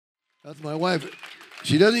That's my wife.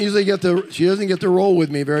 She doesn't usually get to roll with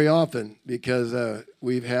me very often because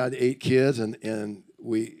we've had 8 kids and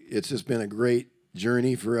it's just been a great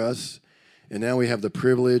journey for us. And now we have the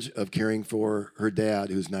privilege of caring for her dad,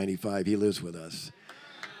 who's 95. He lives with us,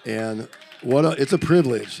 and it's a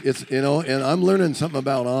privilege. It's and I'm learning something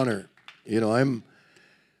about honor. I'm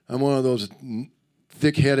one of those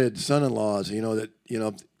thick-headed son-in-laws.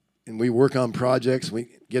 And we work on projects. We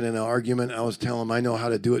get in an argument. I was telling them I know how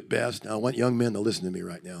to do it best. I want young men to listen to me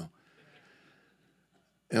right now.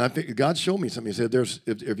 And I think God showed me something. He said,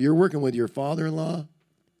 if you're working with your father-in-law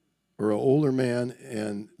or an older man,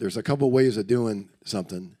 and there's a couple ways of doing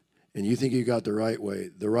something, and you think you got the right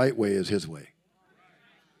way is his way.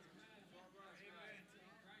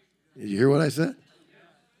 Did you hear what I said?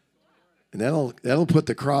 And that'll put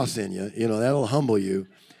the cross in you. That'll humble you.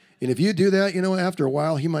 And if you do that, after a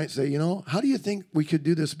while, he might say, how do you think we could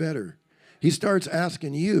do this better? He starts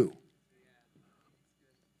asking you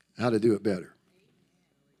how to do it better.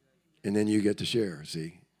 And then you get to share,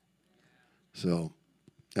 see? So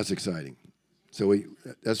that's exciting. So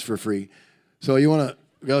that's for free. So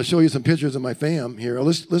I'll show you some pictures of my fam here.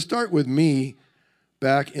 Let's start with me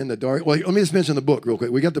back in the dark. Well, let me just mention the book real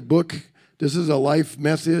quick. We got the book. This is a life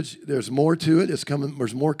message. There's more to it.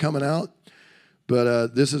 There's more coming out.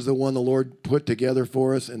 But this is the one the Lord put together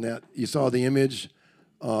for us, and that you saw the image,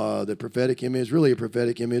 the prophetic image, really a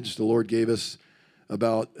prophetic image the Lord gave us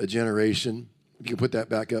about a generation. If you can put that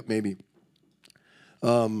back up, maybe.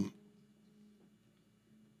 And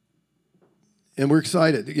we're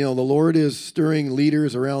excited. The Lord is stirring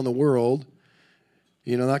leaders around the world,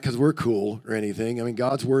 not because we're cool or anything. I mean,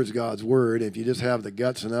 God's word is God's word. If you just have the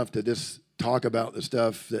guts enough to just talk about the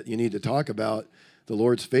stuff that you need to talk about, the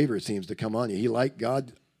Lord's favor seems to come on you.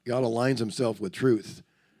 God aligns himself with truth.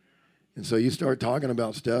 And so you start talking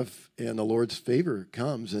about stuff and the Lord's favor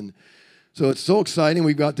comes. And so it's so exciting.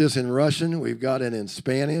 We've got this in Russian. We've got it in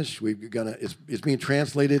Spanish. It's being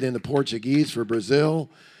translated into Portuguese for Brazil.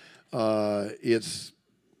 What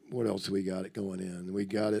else we got it going in? We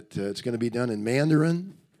got it, it's going to be done in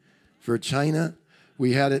Mandarin for China.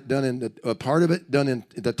 We had it done a part of it done in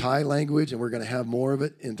the Thai language, and we're going to have more of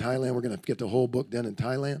it in Thailand. We're going to get the whole book done in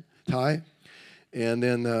Thai. And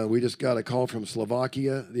then we just got a call from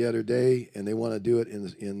Slovakia the other day, and they want to do it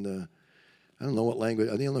in the, I don't know what language.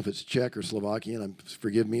 I don't know if it's Czech or Slovakian.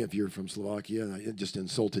 Forgive me if you're from Slovakia. I just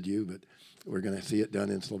insulted you, but we're going to see it done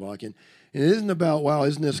in Slovakian. And it isn't about, wow,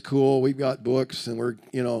 isn't this cool? We've got books, and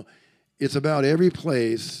it's about every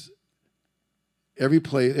place. Every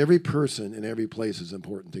person in every place is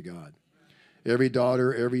important to God. Every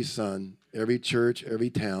daughter, every son, every church,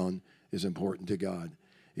 every town is important to God.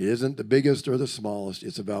 It isn't the biggest or the smallest.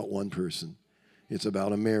 It's about one person. It's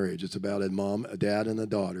about a marriage. It's about a mom, a dad, and a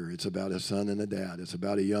daughter. It's about a son and a dad. It's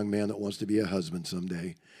about a young man that wants to be a husband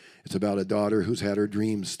someday. It's about a daughter who's had her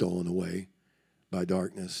dreams stolen away by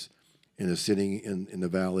darkness and is sitting in the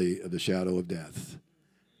valley of the shadow of death.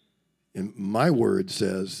 And my word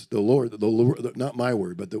says, the Lord, not my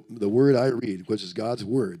word, but the word I read, which is God's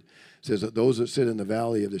word, says that those that sit in the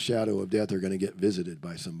valley of the shadow of death are going to get visited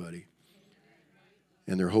by somebody.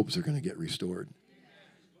 And their hopes are going to get restored.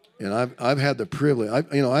 And I've had the privilege,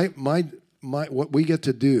 what we get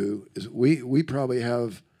to do is we probably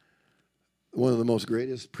have one of the most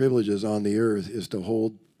greatest privileges on the earth is to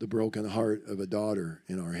hold the broken heart of a daughter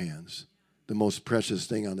in our hands. The most precious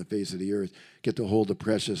thing on the face of the earth. Get to hold the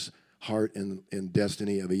precious heart and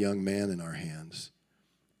destiny of a young man in our hands.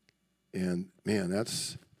 And man,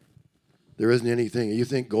 there isn't anything. You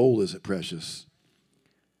think gold isn't precious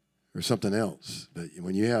or something else, but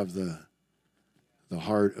when you have the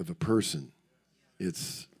heart of a person,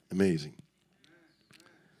 it's amazing.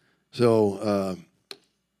 So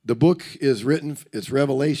the book is written, it's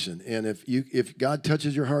Revelation, and if God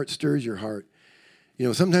touches your heart, stirs your heart,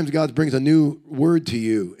 sometimes God brings a new word to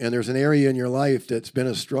you, and there's an area in your life that's been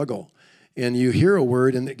a struggle, and you hear a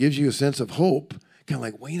word, and it gives you a sense of hope, kind of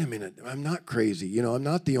like, wait a minute, I'm not crazy. I'm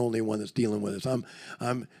not the only one that's dealing with this.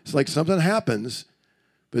 It's like something happens,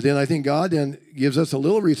 but then I think God then gives us a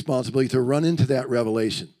little responsibility to run into that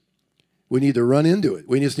revelation. We need to run into it.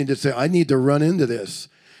 We just need to say, I need to run into this.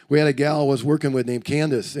 We had a gal I was working with named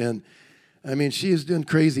Candace, and she's doing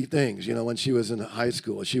crazy things, when she was in high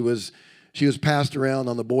school. She was passed around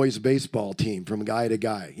on the boys' baseball team from guy to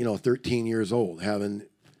guy, 13 years old, having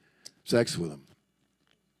sex with him.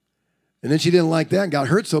 And then she didn't like that and got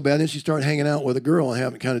hurt so bad, and then she started hanging out with a girl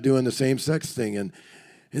and kind of doing the same sex thing and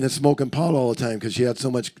then smoking pot all the time because she had so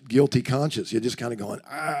much guilty conscience. You're just kind of going,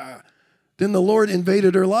 Then the Lord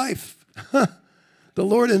invaded her life. The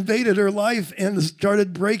Lord invaded her life and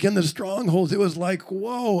started breaking the strongholds. It was like,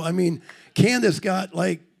 whoa. I mean, Candace got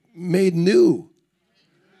like made new.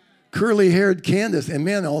 Curly-haired Candace. And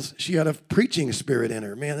man, also, she had a preaching spirit in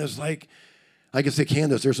her. Man, it's like, I can say,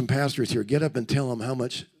 Candace, there's some pastors here. Get up and tell them how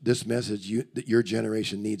much this message that your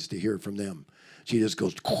generation needs to hear from them. She just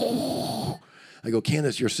goes, I go,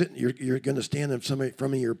 Candace, you're going to stand in front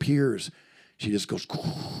of your peers. She just goes,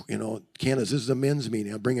 Candace, this is a men's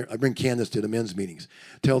meeting. I bring Candace to the men's meetings.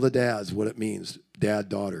 Tell the dads what it means, dad,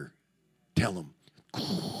 daughter. Tell them.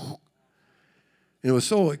 And it was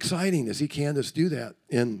so exciting to see Candace do that.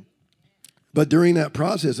 But during that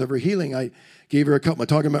process of her healing, I gave her a couple. I'm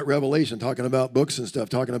talking about Revelation, talking about books and stuff,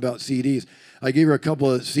 talking about CDs. I gave her a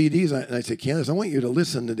couple of CDs, and I said, Candace, I want you to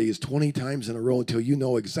listen to these 20 times in a row until you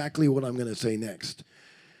know exactly what I'm going to say next.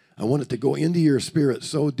 I want it to go into your spirit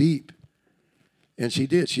so deep. And she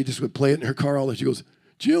did. She just would play it in her car all the time. She goes,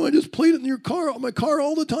 Jim, I just played it in my car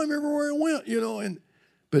all the time everywhere I went,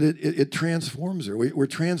 But it transforms her. We're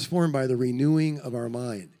transformed by the renewing of our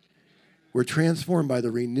mind. We're transformed by the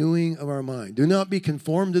renewing of our mind. Do not be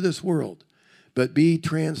conformed to this world, but be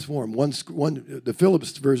transformed. The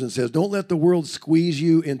Phillips version says, don't let the world squeeze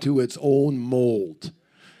you into its own mold.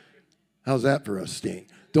 How's that for us, Sting?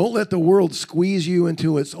 Don't let the world squeeze you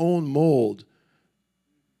into its own mold,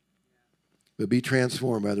 but be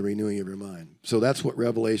transformed by the renewing of your mind. So that's what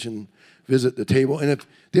Revelation, visit the table. And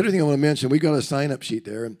the other thing I want to mention, we got a sign-up sheet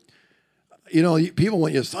there. And, people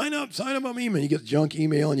want you to sign up on email. You get junk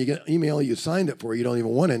email, and you get email you signed up for, you don't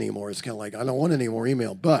even want anymore. It's kind of like, I don't want any more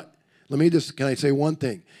email. But can I say one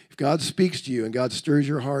thing? If God speaks to you and God stirs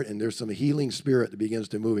your heart and there's some healing spirit that begins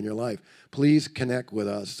to move in your life, please connect with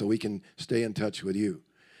us so we can stay in touch with you.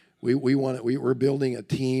 We're building a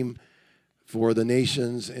team for the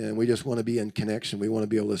nations, and we just want to be in connection. We want to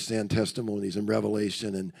be able to send testimonies and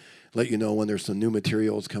revelation and let you know when there's some new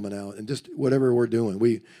materials coming out and just whatever we're doing.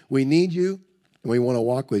 We need you, and we want to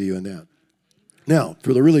walk with you in that. Now,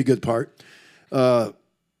 for the really good part,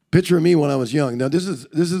 picture of me when I was young. Now,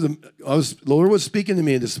 the Lord was speaking to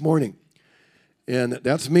me this morning, and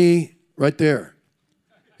that's me right there.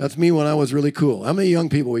 That's me when I was really cool. How many young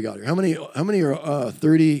people we got here? How many are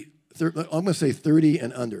 30? I'm going to say 30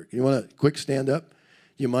 and under. You want to quick stand up?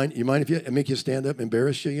 You mind if I make you stand up,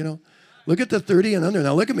 embarrass you, Look at the 30 and under.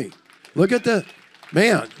 Now look at me. Look at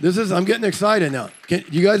man, I'm getting excited now.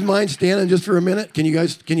 You guys mind standing just for a minute? Can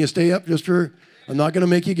you stay up I'm not going to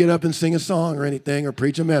make you get up and sing a song or anything or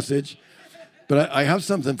preach a message. But I have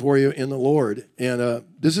something for you in the Lord. And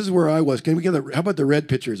this is where I was. How about the red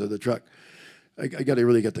pictures of the truck? I got to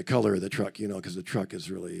really get the color of the truck, because the truck is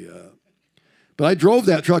really... But I drove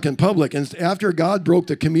that truck in public, and after God broke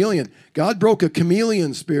a chameleon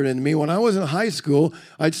spirit in me. When I was in high school,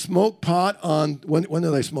 I'd smoke pot on, when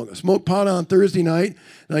did I smoke? I smoked pot on Thursday night,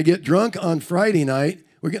 and I get drunk on Friday night.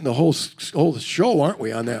 We're getting the whole show, aren't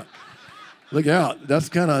we, on that? Look out. Got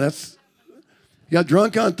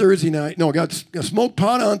drunk on Thursday night. No, got smoked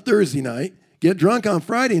pot on Thursday night, get drunk on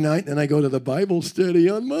Friday night, and I go to the Bible study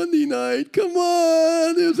on Monday night. Come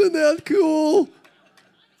on, isn't that cool?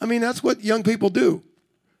 I mean, that's what young people do.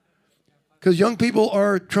 Because young people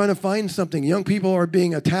are trying to find something. Young people are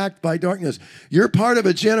being attacked by darkness. You're part of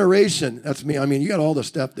a generation. That's me. I mean, you got all the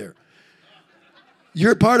stuff there.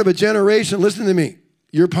 You're part of a generation. Listen to me.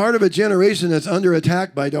 You're part of a generation that's under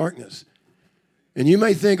attack by darkness. And you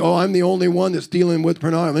may think, I'm the only one that's dealing with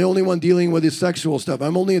pornography. I'm the only one dealing with his sexual stuff.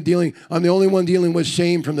 I'm the only one dealing with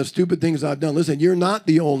shame from the stupid things I've done. Listen, you're not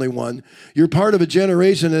the only one. You're part of a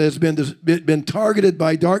generation that has been targeted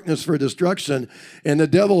by darkness for destruction, and the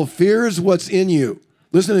devil fears what's in you.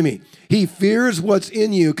 Listen to me. He fears what's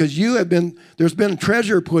in you because there's been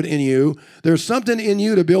treasure put in you. There's something in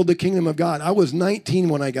you to build the kingdom of God. I was 19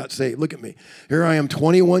 when I got saved. Look at me. Here I am,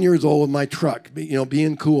 21 years old with my truck,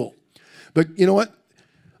 being cool. But you know what?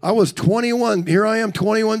 I was 21. Here I am,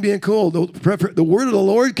 21, being cool. The word of the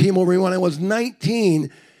Lord came over me when I was 19,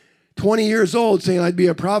 20 years old, saying I'd be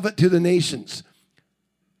a prophet to the nations.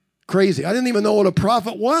 Crazy. I didn't even know what a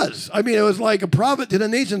prophet was. I mean, it was like a prophet to the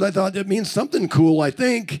nations. I thought it means something cool, I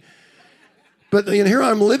think. But here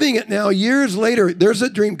I'm living it now, years later. There's a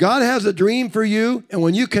dream. God has a dream for you. And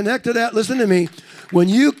when you connect to that, listen to me. When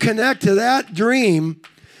you connect to that dream,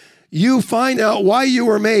 you find out why you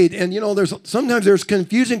were made. And, sometimes there's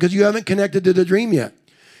confusion because you haven't connected to the dream yet.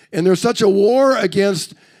 And there's such a war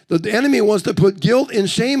against, the enemy wants to put guilt and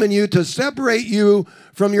shame in you to separate you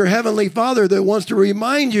from your heavenly Father that wants to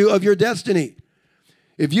remind you of your destiny.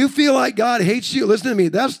 If you feel like God hates you, listen to me,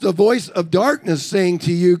 that's the voice of darkness saying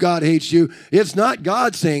to you, God hates you. It's not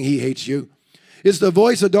God saying he hates you. It's the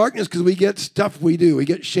voice of darkness because we get stuff we do. We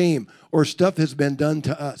get shame. or stuff has been done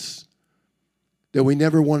to us that we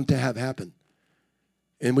never wanted to have happen.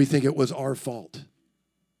 And we think it was our fault.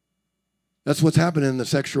 That's what's happening in the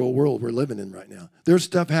sexual world we're living in right now. There's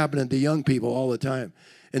stuff happening to young people all the time.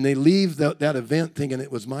 And they leave that event thinking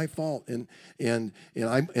it was my fault and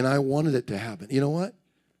I wanted it to happen. You know what?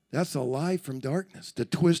 That's a lie from darkness, to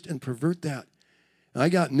twist and pervert that. And I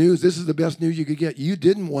got news. This is the best news you could get. You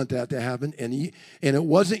didn't want that to happen, and it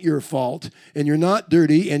wasn't your fault, and you're not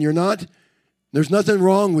dirty, and there's nothing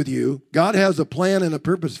wrong with you. God has a plan and a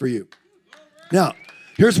purpose for you. Now,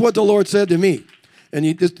 here's what the Lord said to me. And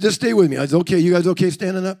you just stay with me. I said, okay, you guys okay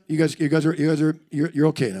standing up? You're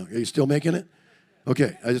okay now. Are you still making it?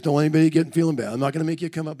 Okay, I just don't want anybody getting feeling bad. I'm not going to make you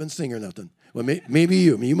come up and sing or nothing. Well, maybe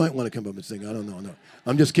you. I mean, you might want to come up and sing. I don't know. No,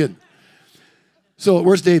 I'm just kidding. So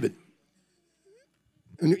where's David?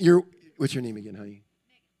 What's your name again, honey?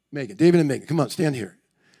 Megan. David and Megan. Come on, stand here.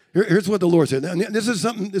 Here's what the Lord said. And this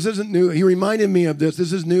isn't new. He reminded me of this.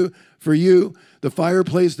 This is new for you, the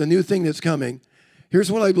fireplace, the new thing that's coming.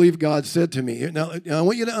 Here's what I believe God said to me. Now I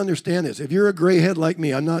want you to understand this. If you're a gray head like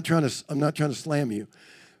me, I'm not trying to slam you.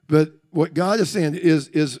 But what God is saying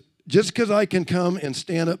is just because I can come and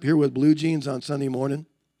stand up here with blue jeans on Sunday morning,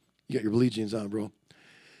 you got your blue jeans on, bro.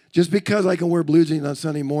 Just because I can wear blue jeans on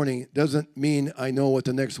Sunday morning doesn't mean I know what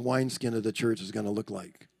the next wineskin of the church is going to look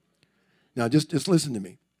like. Now, just listen to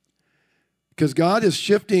me. Because God is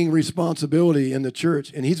shifting responsibility in the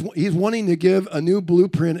church, and he's wanting to give a new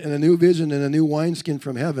blueprint and a new vision and a new wineskin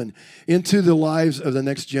from heaven into the lives of the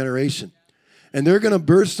next generation. And they're going to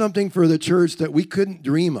birth something for the church that we couldn't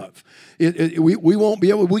dream of. We won't be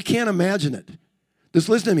able, we can't imagine it. Just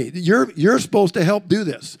listen to me. You're supposed to help do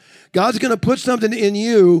this. God's going to put something in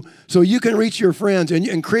you so you can reach your friends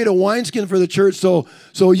and create a wineskin for the church so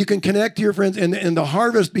you can connect to your friends and the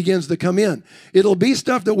harvest begins to come in. It'll be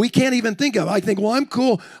stuff that we can't even think of. I think, well, I'm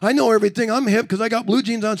cool. I know everything. I'm hip because I got blue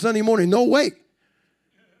jeans on Sunday morning. No way.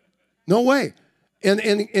 No way.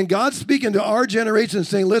 And God's speaking to our generation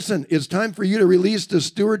saying, listen, it's time for you to release the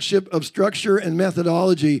stewardship of structure and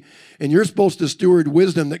methodology, and you're supposed to steward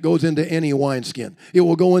wisdom that goes into any wineskin. It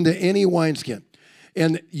will go into any wineskin.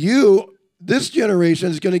 And this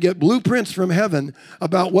generation is going to get blueprints from heaven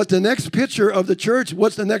about what the next picture of the church,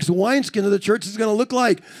 what's the next wineskin of the church is going to look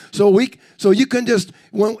like. So you can just,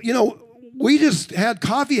 we just had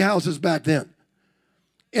coffee houses back then,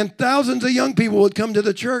 and thousands of young people would come to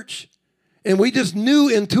the church. And we just knew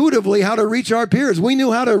intuitively how to reach our peers. We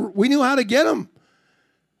knew how to get them.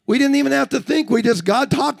 We didn't even have to think. God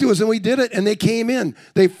talked to us and we did it, and they came in.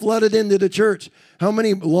 They flooded into the church. How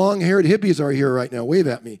many long-haired hippies are here right now? Wave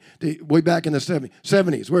at me. Way back in the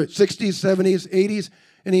 70s. We're 60s, 70s, 80s.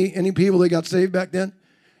 Any people that got saved back then?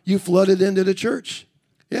 You flooded into the church.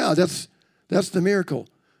 Yeah, that's the miracle.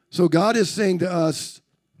 So God is saying to us,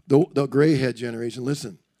 the gray head generation,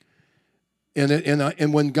 listen.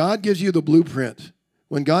 And when God gives you the blueprint,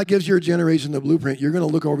 when God gives your generation the blueprint, you're going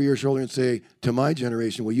to look over your shoulder and say, to my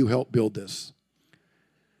generation, will you help build this?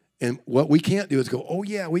 And what we can't do is go, oh,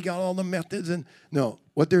 yeah, we got all the methods. And no,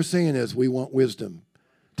 what they're saying is we want wisdom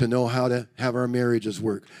to know how to have our marriages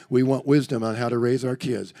work. We want wisdom on how to raise our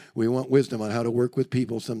kids. We want wisdom on how to work with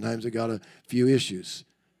people. Sometimes they got a few issues.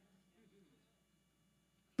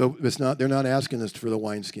 But they're not asking us for the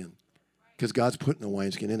wineskin because God's putting the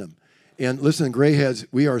wineskin in them. And listen, gray heads,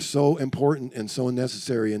 we are so important and so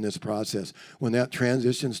necessary in this process. When that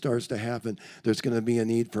transition starts to happen, there's going to be a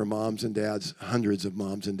need for moms and dads, hundreds of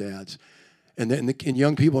moms and dads. And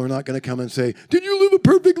young people are not going to come and say, did you live a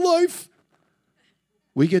perfect life?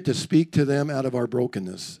 We get to speak to them out of our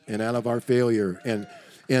brokenness and out of our failure. And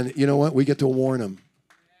you know what? We get to warn them.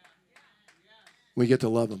 We get to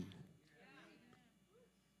love them.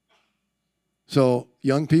 So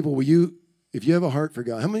young people, if you have a heart for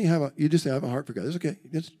God, how many you just have a heart for God? It's okay.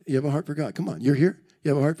 You have a heart for God. Come on. You're here. You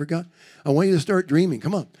have a heart for God. I want you to start dreaming.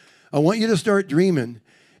 Come on. I want you to start dreaming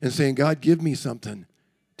and saying, God, give me something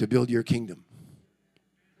to build your kingdom.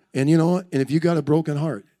 And you know what? And if you got a broken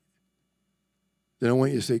heart, then I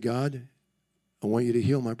want you to say, God, I want you to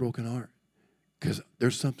heal my broken heart because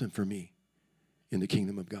there's something for me in the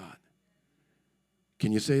kingdom of God.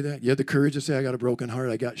 Can you say that? You have the courage to say, I got a broken heart.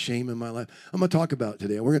 I got shame in my life. I'm going to talk about it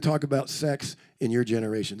today. We're going to talk about sex in your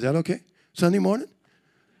generation. Is that okay? Sunday morning?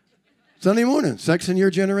 Sunday morning, sex in your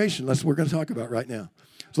generation. That's what we're going to talk about right now.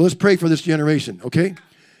 So let's pray for this generation, okay?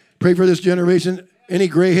 Pray for this generation. Any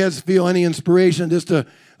gray heads feel any inspiration just to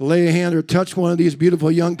lay a hand or touch one of these beautiful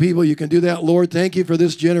young people, you can do that. Lord, thank you for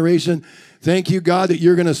this generation. Thank you, God, that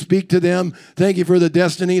you're going to speak to them. Thank you for the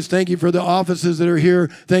destinies. Thank you for the offices that are here.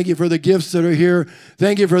 Thank you for the gifts that are here.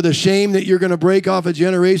 Thank you for the shame that you're going to break off a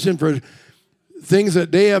generation for things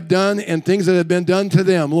that they have done and things that have been done to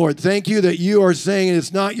them. Lord, thank you that you are saying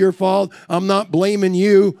it's not your fault. I'm not blaming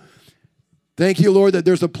you. Thank you, Lord, that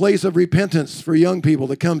there's a place of repentance for young people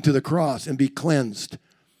to come to the cross and be cleansed.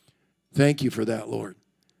 Thank you for that, Lord.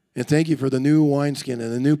 And thank you for the new wineskin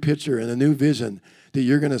and the new picture and the new vision that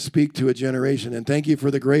you're going to speak to a generation. And thank you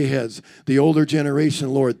for the gray heads, the older generation,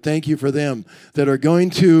 Lord. Thank you for them that are going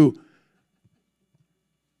to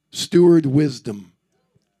steward wisdom.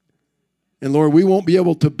 And Lord, we won't be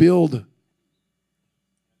able to build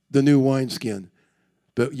the new wineskin,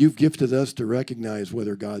 but you've gifted us to recognize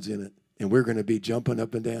whether God's in it. And we're going to be jumping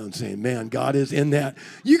up and down saying, man, God is in that.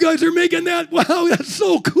 You guys are making that. Wow, that's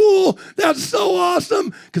so cool. That's so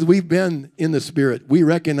awesome. Because we've been in the Spirit. We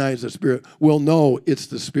recognize the Spirit. We'll know it's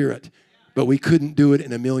the Spirit. But we couldn't do it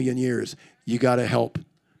in a million years. You got to help.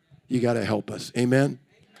 You got to help us. Amen?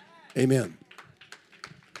 Amen.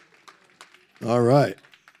 All right.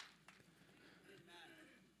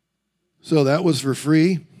 So that was for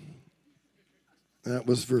free. That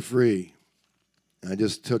was for free. I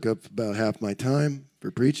just took up about half my time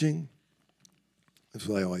for preaching. That's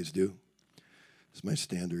what I always do. It's my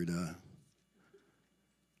standard.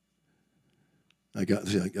 I got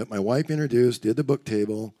my wife introduced, did the book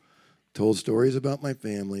table, told stories about my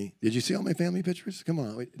family. Did you see all my family pictures? Come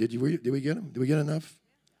on. Did we get them? Did we get enough?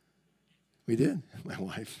 We did? My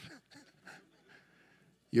wife.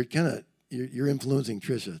 You're influencing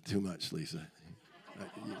Tricia too much, Lisa.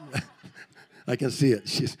 I can see it.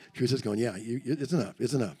 Trisha's going, yeah, it's enough.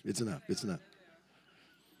 It's enough. It's enough. It's enough.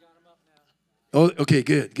 Oh, okay,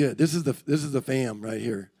 good. This is the fam right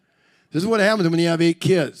here. This is what happens when you have 8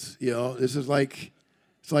 kids. You know, it's like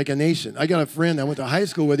a nation. I got a friend I went to high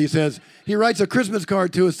school with. He writes a Christmas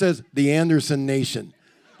card to us, says the Anderson Nation.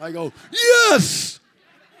 I go, yes,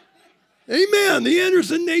 amen, the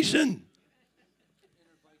Anderson Nation.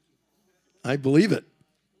 I believe it.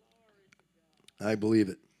 I believe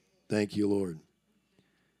it. Thank you, Lord.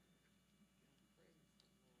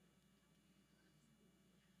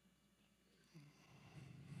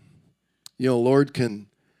 You know, Lord can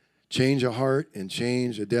change a heart and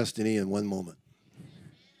change a destiny in one moment.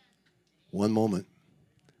 One moment.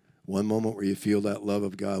 One moment where you feel that love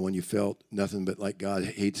of God, when you felt nothing but like God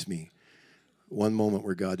hates me. One moment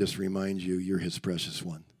where God just reminds you you're his precious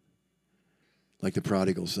one. Like the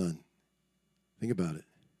prodigal son. Think about it.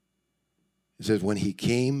 It says, when he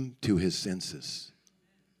came to his senses.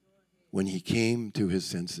 When he came to his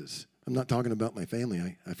senses. I'm not talking about my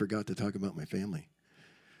family. I forgot to talk about my family.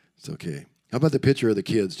 It's okay. How about the picture of the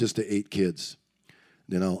kids, just the 8 kids?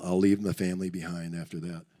 Then I'll leave my family behind after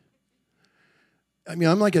that. I mean,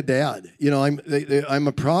 I'm like a dad. You know, I'm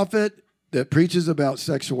a prophet that preaches about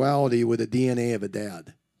sexuality with the DNA of a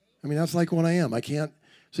dad. I mean, that's like what I am. I can't.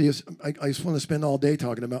 So I just want to spend all day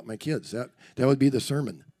talking about my kids. That would be the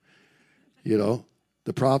sermon. You know,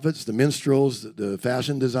 the prophets, the minstrels, the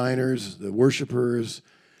fashion designers, the worshipers,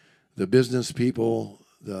 the business people.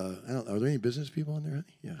 Are there any business people in there?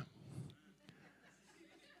 Yeah.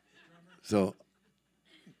 So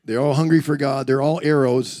they're all hungry for God. They're all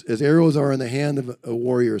arrows. As arrows are in the hand of a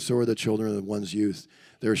warrior, so are the children of one's youth.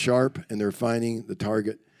 They're sharp and they're finding the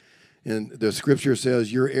target. And the scripture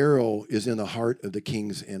says, your arrow is in the heart of the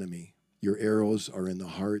king's enemy. Your arrows are in the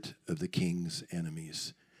heart of the king's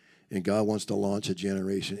enemies. And God wants to launch a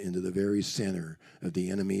generation into the very center of the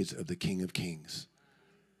enemies of the King of Kings.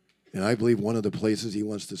 And I believe one of the places he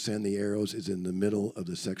wants to send the arrows is in the middle of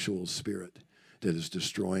the sexual spirit that is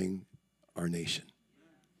destroying our nation.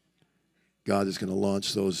 God is going to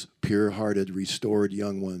launch those pure-hearted, restored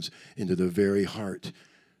young ones into the very heart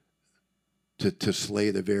to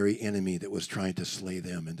slay the very enemy that was trying to slay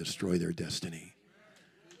them and destroy their destiny.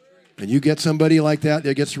 And you get somebody like that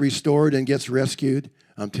gets restored and gets rescued,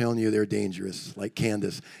 I'm telling you, they're dangerous. Like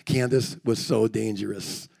Candace. Candace was so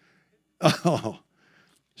dangerous. Oh,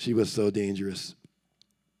 she was so dangerous.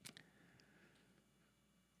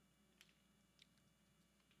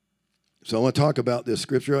 So I want to talk about this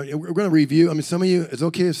scripture. We're going to review. I mean, some of you, it's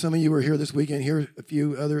okay if some of you were here this weekend, hear a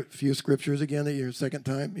few scriptures again that you're second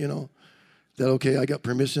time, you know. Is that okay? I got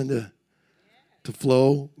permission to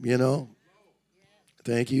flow, you know.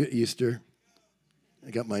 Thank you, Easter.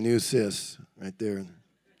 I got my new sis right there.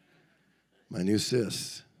 My new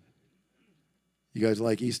sis. You guys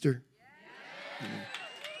like Easter?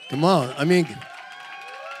 Come on. I mean,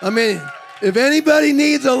 if anybody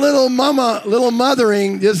needs a little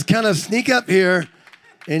mothering, just kind of sneak up here,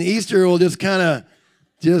 and Easter will just kind of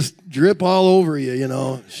just drip all over you, you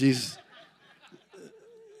know.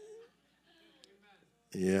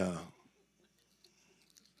 Yeah.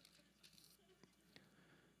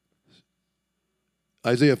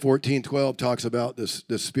 Isaiah 14:12 talks about the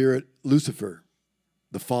spirit Lucifer,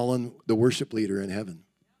 the fallen, the worship leader in heaven.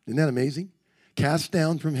 Isn't that amazing? Cast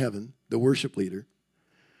down from heaven, the worship leader.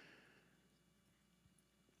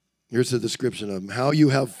 Here's the description of him. How you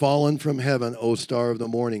have fallen from heaven, O star of the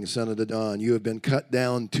morning, son of the dawn. You have been cut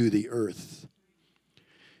down to the earth.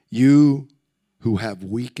 You who have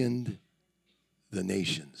weakened the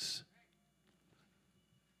nations.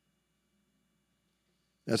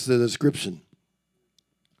 That's the description.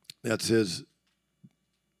 That's his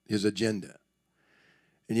agenda.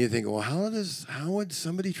 And you think, well, how would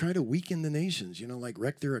somebody try to weaken the nations? You know, like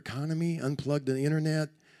wreck their economy, unplug the internet,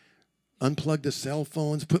 unplug the cell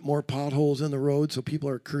phones, put more potholes in the road so people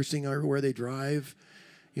are cursing everywhere they drive.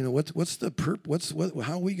 You know,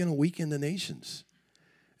 how are we going to weaken the nations?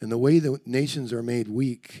 And the way the nations are made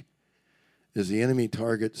weak is the enemy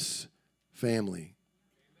targets family,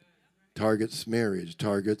 targets marriage,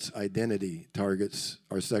 targets identity, targets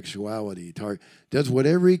our sexuality, does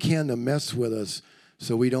whatever he can to mess with us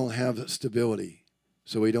so we don't have stability,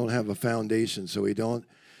 so we don't have a foundation, so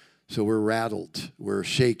we're rattled, we're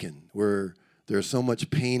shaken, there's so much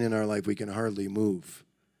pain in our life we can hardly move.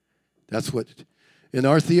 That's what, in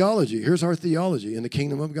our theology, here's our theology in the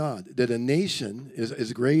kingdom of God, that a nation is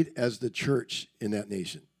as great as the church in that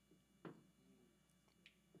nation.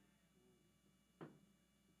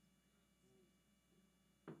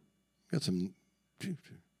 Got some, boom,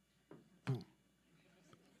 boom.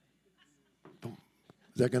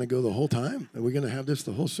 Is that going to go the whole time? Are we going to have this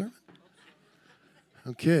the whole sermon?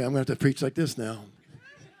 Okay, I'm going to have to preach like this now.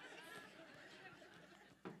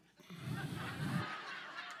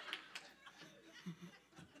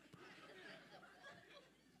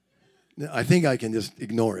 I think I can just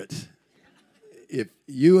ignore it. If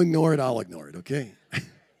you ignore it, I'll ignore it, okay?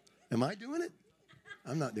 Am I doing it?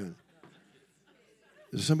 I'm not doing it.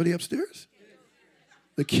 Is there somebody upstairs?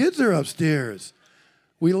 The kids are upstairs.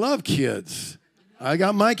 We love kids. I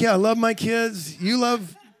got my kid. I love my kids. You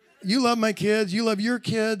love my kids. You love your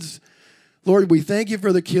kids. Lord, we thank you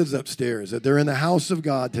for the kids upstairs, that they're in the house of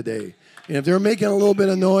God today. And if they're making a little bit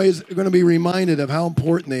of noise, they're going to be reminded of how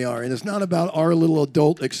important they are. And it's not about our little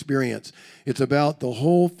adult experience. It's about the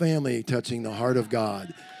whole family touching the heart of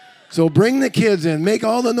God. So bring the kids in. Make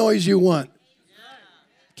all the noise you want.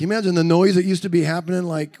 Can you imagine the noise that used to be happening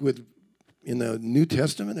in the New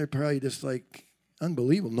Testament? They're probably just like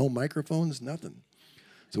unbelievable. No microphones, nothing.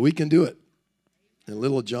 So we can do it. And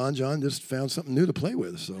little John just found something new to play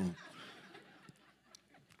with. So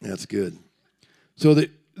that's good. So the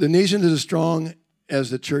nation is as strong as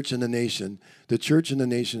the church and the nation. The church and the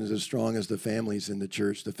nation is as strong as the families in the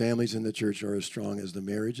church. The families in the church are as strong as the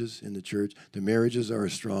marriages in the church. The marriages are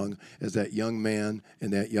as strong as that young man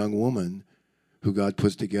and that young woman who God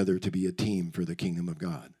puts together to be a team for the kingdom of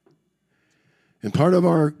God. And part of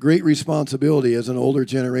our great responsibility as an older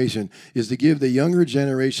generation is to give the younger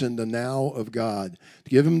generation the now of God.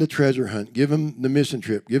 Give them the treasure hunt. Give them the mission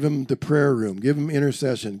trip. Give them the prayer room. Give them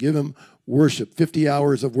intercession. Give them worship, 50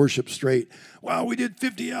 hours of worship straight. Wow, we did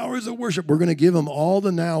 50 hours of worship. We're going to give them all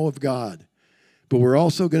the now of God. But we're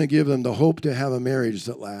also going to give them the hope to have a marriage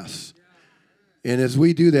that lasts. And as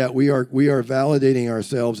we do that, we are validating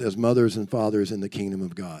ourselves as mothers and fathers in the kingdom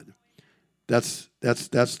of God. That's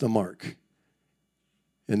the mark.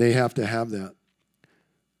 And they have to have that.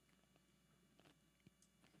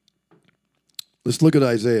 Let's look at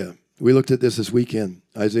Isaiah. We looked at this weekend.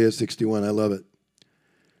 Isaiah 61. I love it.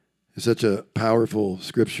 It's such a powerful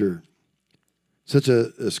scripture. It's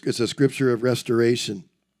a scripture of restoration.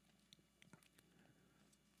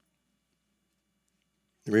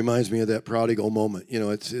 It reminds me of that prodigal moment. You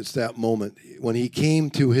know, it's that moment when he came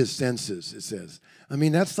to his senses, it says. I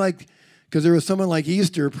mean, that's like, because there was someone like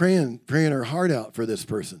Easter praying her heart out for this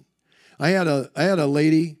person. I had a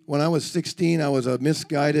lady, when I was 16, I was a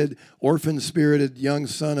misguided, orphan-spirited young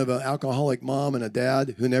son of an alcoholic mom and a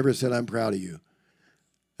dad who never said, "I'm proud of you."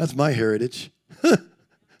 That's my heritage.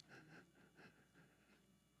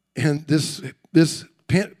 And this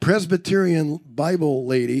Presbyterian Bible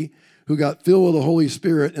lady who got filled with the Holy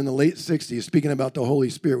Spirit in the late 60s, speaking about the Holy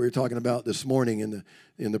Spirit we were talking about this morning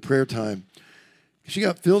in the prayer time. She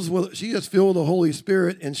gets filled with the Holy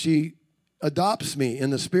Spirit, and she adopts me in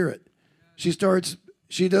the Spirit. She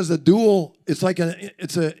does a dual,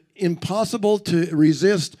 it's a impossible to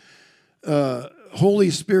resist Holy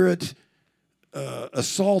Spirit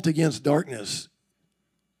assault against darkness.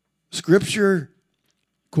 Scripture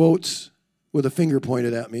quotes with a finger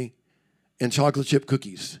pointed at me and chocolate chip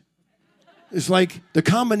cookies. It's like the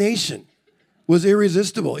combination was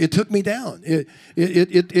irresistible. It took me down.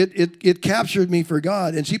 It captured me for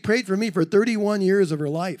God. And she prayed for me for 31 years of her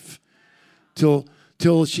life till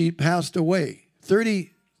till she passed away. 33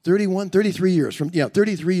 years from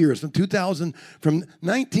 2000, from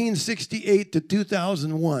 1968 to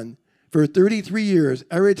 2001. For 33 years,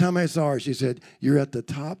 every time I saw her, she said, "You're at the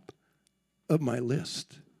top of my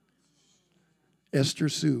list." Esther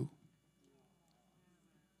Sue.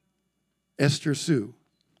 Esther Sue.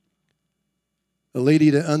 A lady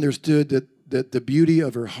that understood that the beauty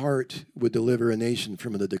of her heart would deliver a nation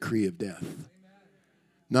from the decree of death.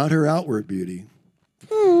 Not her outward beauty.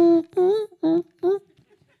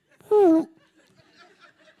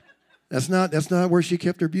 That's not where she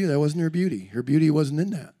kept her beauty. That wasn't her beauty. Her beauty wasn't in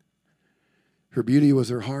that. Her beauty was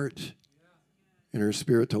her heart and her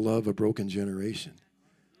spirit to love a broken generation.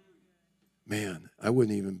 Man, I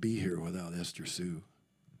wouldn't even be here without Esther Sue.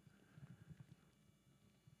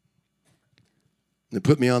 And it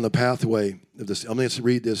put me on the pathway of this. I'm going to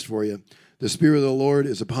read this for you. The Spirit of the Lord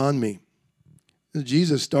is upon me.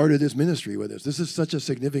 Jesus started his ministry with this. This is such a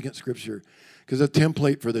significant scripture because it's a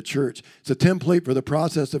template for the church. It's a template for the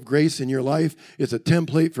process of grace in your life. It's a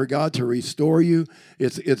template for God to restore you.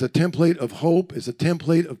 It's a template of hope. It's a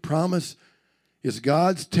template of promise. It's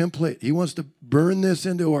God's template. He wants to burn this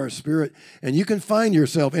into our spirit. And you can find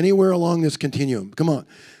yourself anywhere along this continuum. Come on.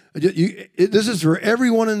 This is for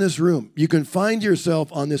everyone in this room. You can find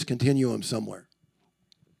yourself on this continuum somewhere.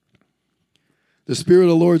 The Spirit of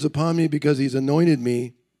the Lord's upon me because he's anointed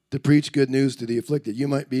me to preach good news to the afflicted. You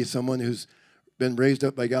might be someone who's been raised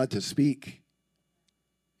up by God to speak.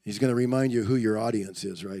 He's going to remind you who your audience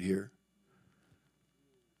is right here.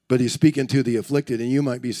 But he's speaking to the afflicted, and you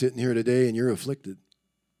might be sitting here today and you're afflicted.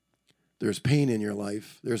 There's pain in your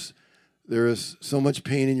life. There is so much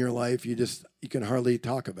pain in your life, you can hardly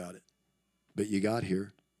talk about it. But you got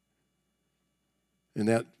here. And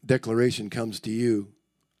that declaration comes to you.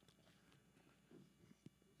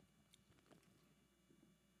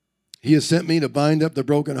 He has sent me to bind up the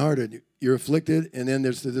brokenhearted. You're afflicted, and then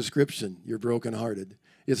there's the description. You're brokenhearted.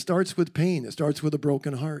 It starts with pain. It starts with a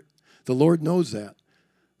broken heart. The Lord knows that.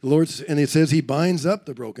 And it says he binds up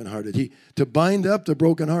the brokenhearted. To bind up the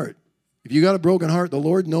broken heart. If you got a broken heart, the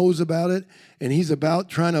Lord knows about it, and he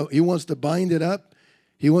wants to bind it up.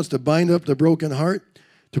 He wants to bind up the broken heart,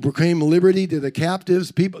 to proclaim liberty to the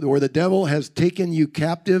captives, people where the devil has taken you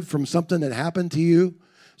captive from something that happened to you,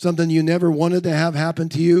 something you never wanted to have happen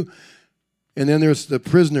to you. And then there's the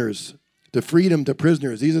prisoners, the freedom to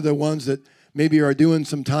prisoners. These are the ones that maybe are doing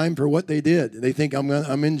some time for what they did. They think, I'm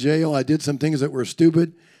in jail. I did some things that were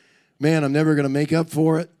stupid. Man, I'm never going to make up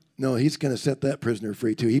for it. No, he's going to set that prisoner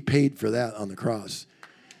free too. He paid for that on the cross.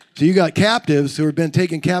 So you got captives who have been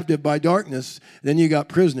taken captive by darkness. Then you got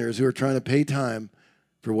prisoners who are trying to pay time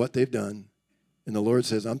for what they've done. And the Lord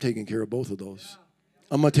says, I'm taking care of both of those.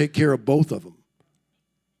 I'm going to take care of both of them.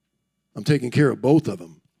 I'm taking care of both of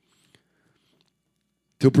them.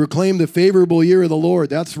 To proclaim the favorable year of the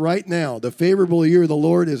Lord. That's right now. The favorable year of the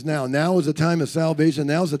Lord is now. Now is the time of salvation.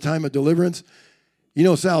 Now is the time of deliverance. You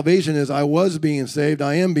know, salvation is I was being saved,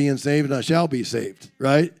 I am being saved, and I shall be saved,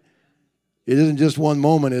 right? It isn't just one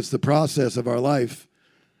moment. It's the process of our life.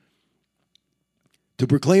 To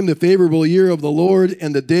proclaim the favorable year of the Lord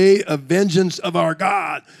and the day of vengeance of our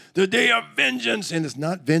God. The day of vengeance. And it's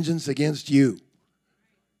not vengeance against you.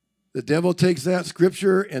 The devil takes that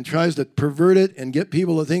scripture and tries to pervert it and get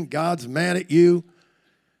people to think God's mad at you.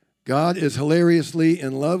 God is hilariously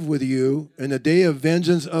in love with you, and the day of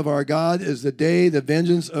vengeance of our God is the day the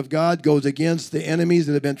vengeance of God goes against the enemies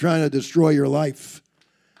that have been trying to destroy your life.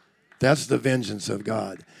 That's the vengeance of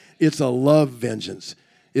God. It's a love vengeance.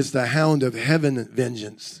 It's the hound of heaven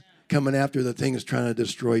vengeance coming after the things trying to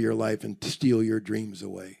destroy your life and steal your dreams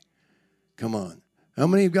away. Come on. How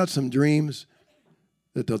many have got some dreams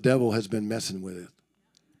that the devil has been messing with?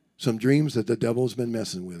 Some dreams that the devil's been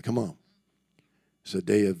messing with. Come on. It's a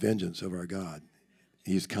day of vengeance of our God.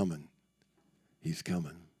 He's coming. He's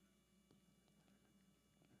coming.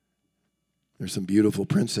 There's some beautiful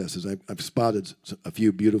princesses. I've spotted a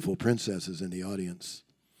few beautiful princesses in the audience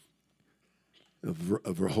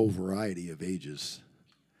of a whole variety of ages.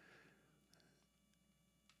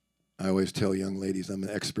 I always tell young ladies I'm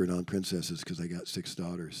an expert on princesses because I got 6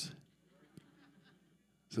 daughters.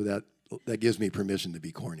 So that gives me permission to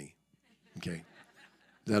be corny. Okay?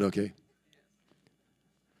 Is that okay?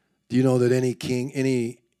 Do you know that any king,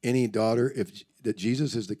 any daughter, that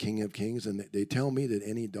Jesus is the King of Kings, and they tell me that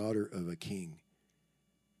any daughter of a king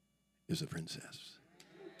is a princess.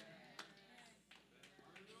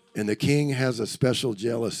 And the king has a special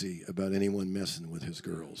jealousy about anyone messing with his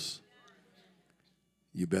girls.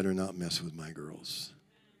 You better not mess with my girls.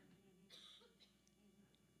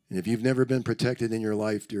 And if you've never been protected in your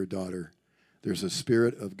life, dear daughter, There's a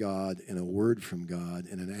spirit of God and a word from God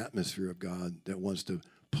and an atmosphere of God that wants to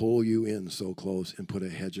pull you in so close and put a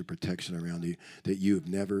hedge of protection around you that you've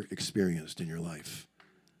never experienced in your life.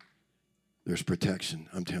 There's protection,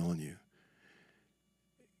 I'm telling you.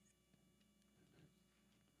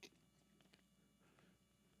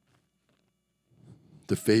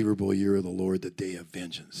 The favorable year of the Lord, the day of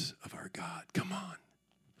vengeance of our God. Come on.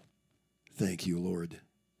 Thank you, Lord.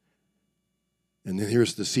 And then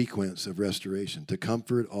here's the sequence of restoration. To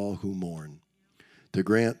comfort all who mourn. To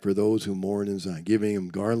grant for those who mourn in Zion. Giving them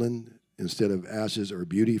garland instead of ashes or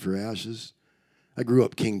beauty for ashes. I grew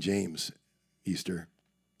up King James Easter.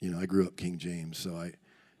 I grew up King James, so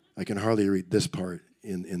I can hardly read this part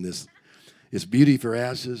in this. It's beauty for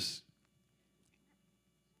ashes.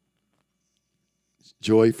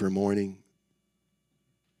 Joy for mourning.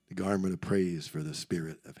 The garment of praise for the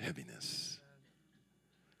spirit of heaviness.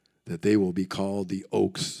 That they will be called the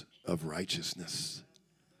oaks of righteousness,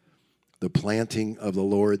 the planting of the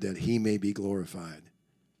Lord, that he may be glorified.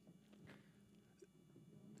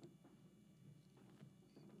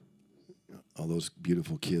 All those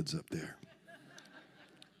beautiful kids up there.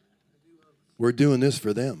 We're doing this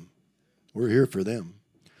for them. We're here for them.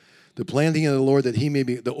 The planting of the Lord, that he may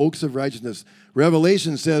be the oaks of righteousness.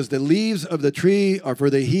 Revelation says the leaves of the tree are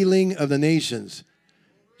for the healing of the nations.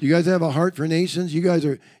 You guys have a heart for nations? You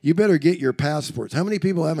better get your passports. How many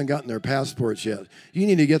people haven't gotten their passports yet? You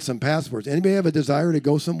need to get some passports. Anybody have a desire to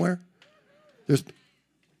go somewhere?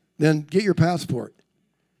 Then get your passport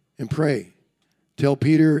and pray. Tell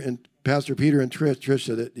Pastor Peter and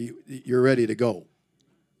Tricia that you're ready to go.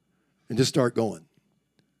 And just start going.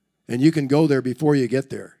 And you can go there before you get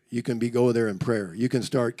there. You can go there in prayer. You can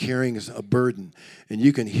start carrying a burden. And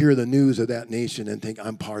you can hear the news of that nation and think,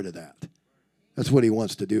 I'm part of that. That's what he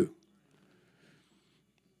wants to do.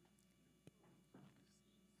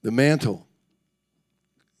 The mantle.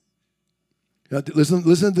 Now,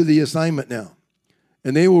 listen to the assignment now.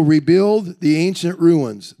 And they will rebuild the ancient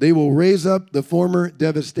ruins. They will raise up the former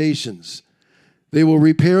devastations. They will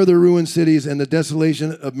repair the ruined cities and the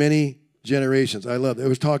desolation of many generations. I love that. It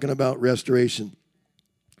was talking about restoration.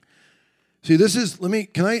 See,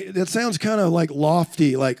 that sounds kind of like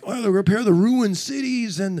lofty, like, oh, they'll repair the ruined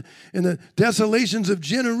cities and the desolations of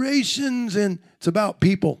generations, and it's about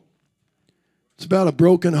people. It's about a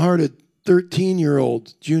broken-hearted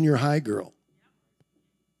 13-year-old junior high girl.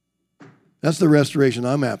 That's the restoration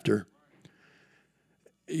I'm after.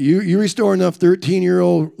 You restore enough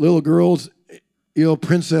 13-year-old little girls,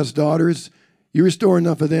 princess daughters, you restore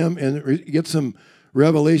enough of them and get some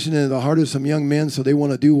revelation into the heart of some young men so they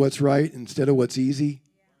want to do what's right instead of what's easy.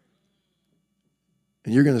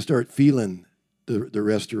 And you're going to start feeling the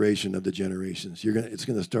restoration of the generations. You're going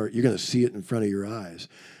to see it in front of your eyes.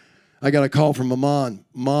 I got a call from a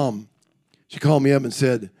mom. She called me up and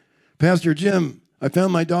said, Pastor Jim, I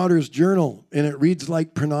found my daughter's journal and it reads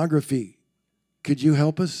like pornography. Could you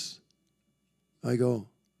help us? I go,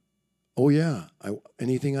 oh yeah,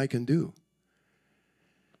 anything I can do.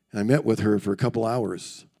 And I met with her for a couple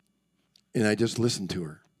hours, and I just listened to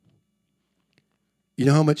her. You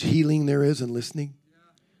know how much healing there is in listening?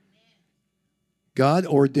 God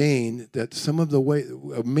ordained that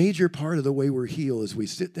a major part of the way we're healed is we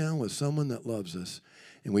sit down with someone that loves us,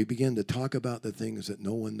 and we begin to talk about the things that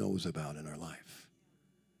no one knows about in our life.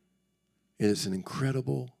 And it's an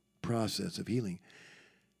incredible process of healing.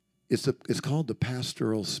 It's called the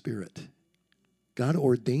pastoral spirit. God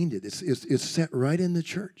ordained it. It's set right in the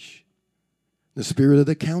church. The spirit of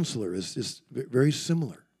the counselor is very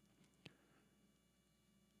similar.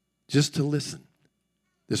 Just to listen.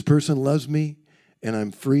 This person loves me, and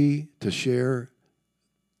I'm free to share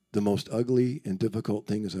the most ugly and difficult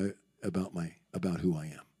things about who I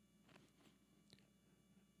am.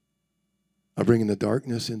 I bring in the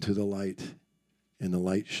darkness into the light, and the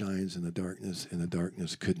light shines in the darkness, and the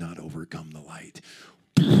darkness could not overcome the light.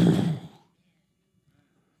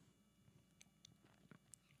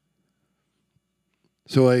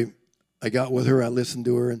 So I got with her, I listened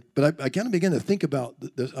to her, but I kind of began to think about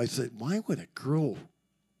this. I said, why would a girl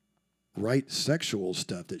write sexual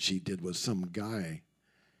stuff that she did with some guy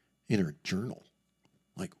in her journal?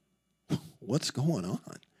 Like, what's going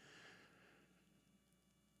on?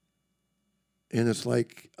 And it's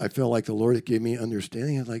like, I felt like the Lord gave me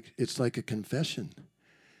understanding. It's like a confession.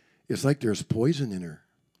 It's like there's poison in her.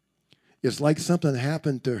 It's like something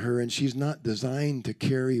happened to her and she's not designed to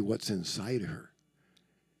carry what's inside her.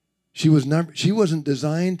 She wasn't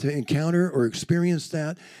designed to encounter or experience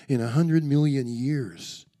that in 100 million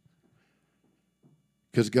years.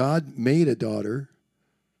 Because God made a daughter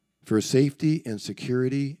for safety and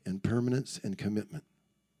security and permanence and commitment.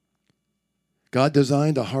 God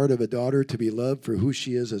designed the heart of a daughter to be loved for who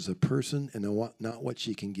she is as a person and not what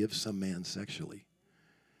she can give some man sexually.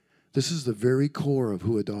 This is the very core of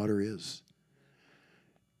who a daughter is.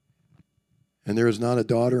 And there is not a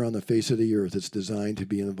daughter on the face of the earth that's designed to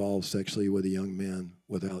be involved sexually with a young man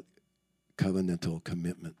without covenantal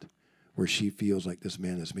commitment, where she feels like this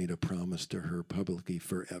man has made a promise to her publicly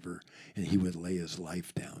forever, and he would lay his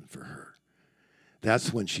life down for her.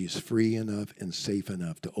 That's when she's free enough and safe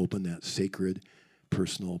enough to open that sacred,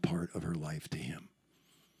 personal part of her life to him.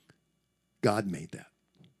 God made that.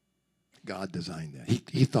 God designed that.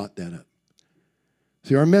 He thought that up.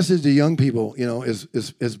 See, our message to young people,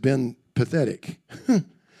 has been pathetic.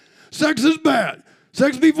 Sex is bad.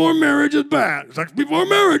 Sex before marriage is bad. Sex before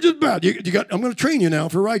marriage is bad. I'm going to train you now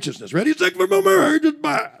for righteousness. Ready? Sex before marriage is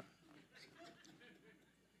bad.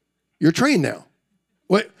 You're trained now.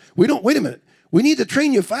 Wait a minute. We need to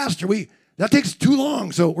train you faster. That takes too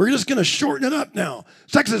long, so we're just going to shorten it up now.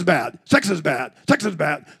 Sex is bad. Sex is bad. Sex is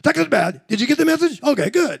bad. Sex is bad. Did you get the message? Okay,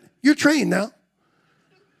 good. You're trained now.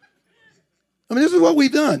 This is what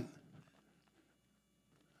we've done.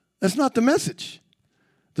 That's not the message.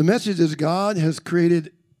 The message is God has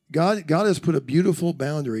put a beautiful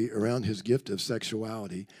boundary around his gift of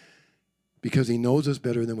sexuality because he knows us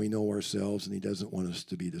better than we know ourselves, and he doesn't want us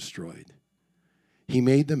to be destroyed. He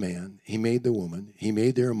made the man, he made the woman, he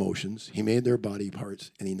made their emotions, he made their body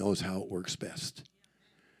parts, and he knows how it works best.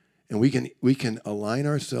 And we can align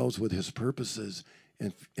ourselves with his purposes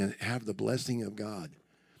and have the blessing of God.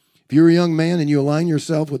 If you're a young man and you align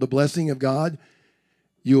yourself with the blessing of God,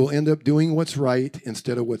 you will end up doing what's right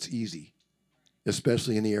instead of what's easy,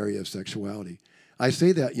 especially in the area of sexuality. I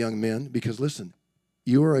say that, young men, because listen,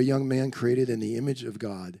 you are a young man created in the image of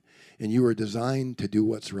God, and you are designed to do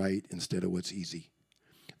what's right instead of what's easy.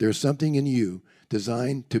 There's something in you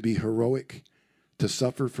designed to be heroic, to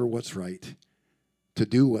suffer for what's right, to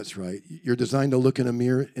do what's right. You're designed to look in a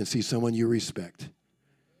mirror and see someone you respect.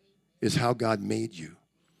 It's how God made you.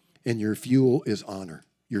 And your fuel is honor.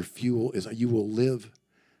 Your fuel is, you will live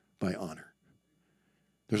by honor.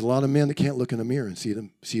 There's a lot of men that can't look in a mirror and see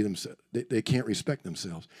them. They can't respect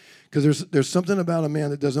themselves. Because there's something about a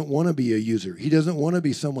man that doesn't want to be a user. He doesn't want to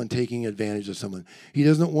be someone taking advantage of someone. He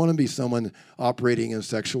doesn't want to be someone operating in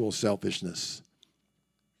sexual selfishness.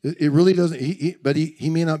 It really doesn't, but he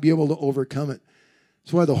may not be able to overcome it.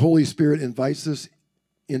 That's why the Holy Spirit invites us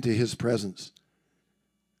into his presence.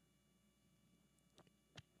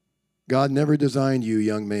 God never designed you,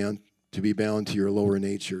 young man, to be bound to your lower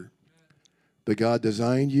nature. But God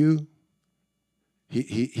designed you.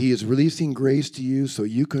 He is releasing grace to you so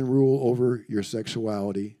you can rule over your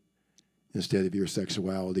sexuality instead of your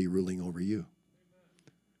sexuality ruling over you.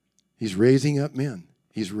 He's raising up men.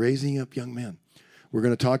 He's raising up young men. We're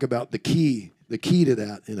going to talk about the key to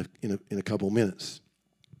that in a couple minutes.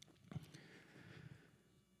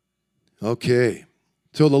 Okay.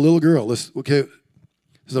 So the little girl, there's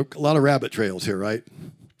a lot of rabbit trails here, right?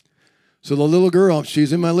 So the little girl,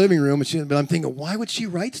 she's in my living room, but I'm thinking, why would she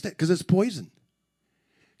write that? Because it's poison.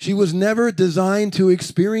 She was never designed to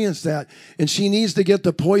experience that, and she needs to get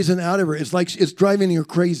the poison out of her. It's like it's driving her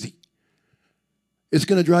crazy. It's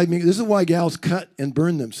going to drive me. This is why gals cut and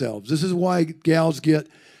burn themselves. This is why gals get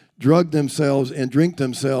drug themselves and drink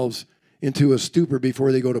themselves into a stupor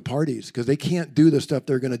before they go to parties, because they can't do the stuff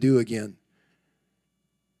they're going to do again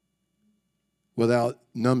without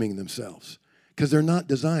numbing themselves, because they're not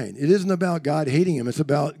designed. It isn't about God hating them. It's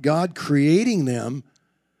about God creating them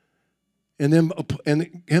and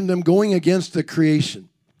them going against the creation.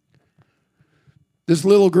 This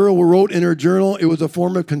little girl wrote in her journal, it was a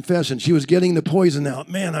form of confession. She was getting the poison out.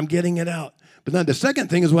 Man, I'm getting it out. But then the second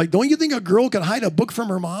thing is don't you think a girl could hide a book from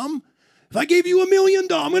her mom? If I gave you $1 million,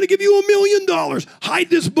 I'm going to give you $1 million. Hide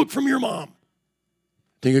this book from your mom.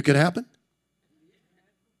 Think it could happen?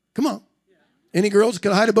 Come on. Any girls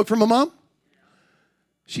could hide a book from a mom?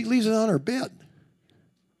 She leaves it on her bed.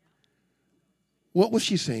 What was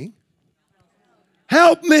she saying?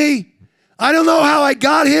 Help me. I don't know how I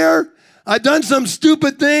got here. I've done some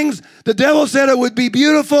stupid things. The devil said it would be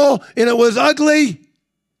beautiful, and it was ugly.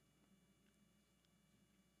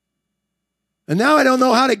 And now I don't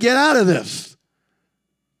know how to get out of this.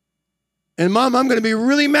 And Mom, I'm going to be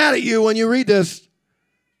really mad at you when you read this.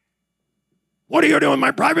 What are you doing,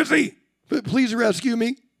 my privacy? Please rescue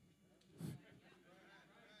me.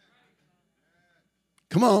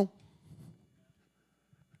 Come on.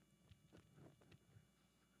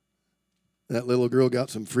 That little girl got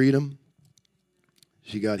some freedom.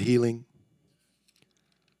 She got healing.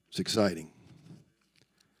 It's exciting.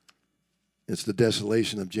 It's the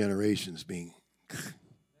desolation of generations being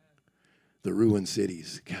the ruined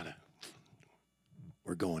cities.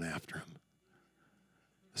 we're going after them.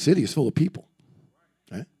 The city is full of people,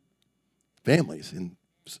 right? Families. In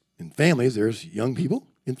families, there's young people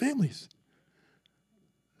in families.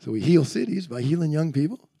 So we heal cities by healing young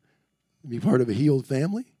people. Be part of a healed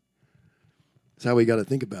family. That's how we got to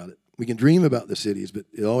think about it. We can dream about the cities, but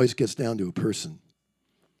it always gets down to a person.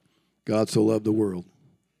 God so loved the world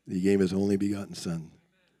that he gave his only begotten Son.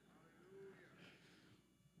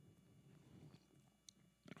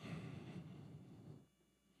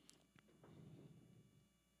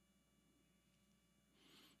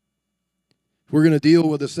 We're going to deal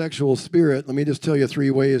with the sexual spirit. Let me just tell you 3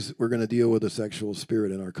 ways we're going to deal with the sexual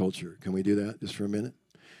spirit in our culture. Can we do that just for a minute?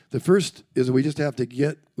 The first is we have to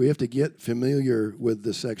get familiar with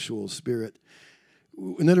the sexual spirit.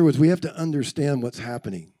 In other words, we have to understand what's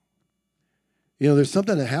happening. You know, there's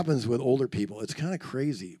something that happens with older people. It's kind of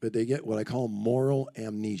crazy, but they get what I call moral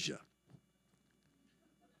amnesia.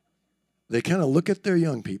 They kind of look at their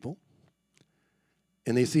young people,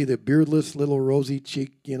 and they see the beardless, little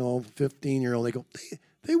rosy-cheeked, 15-year-old. They go,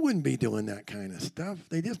 they wouldn't be doing that kind of stuff.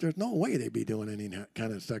 There's no way they'd be doing any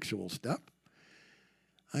kind of sexual stuff.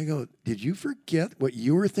 I go, did you forget what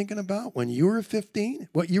you were thinking about when you were 15?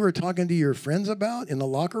 What you were talking to your friends about in the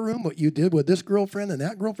locker room? What you did with this girlfriend and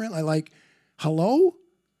that girlfriend? I like, hello?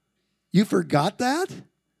 You forgot that?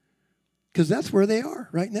 Because that's where they are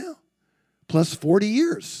right now. Plus 40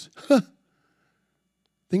 years.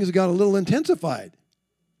 Things got a little intensified.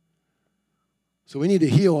 So we need to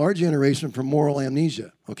heal our generation from moral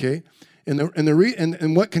amnesia, okay?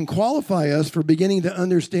 And what can qualify us for beginning to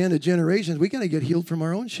understand the generations, we got to get healed from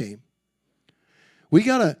our own shame. We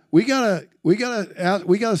gotta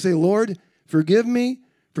say, Lord, forgive me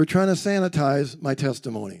for trying to sanitize my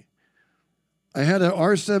testimony. I had an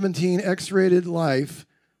R17 X-rated life,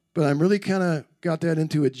 but I'm really kind of got that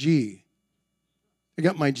into a G. I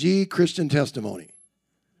got my G Christian testimony.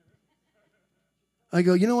 I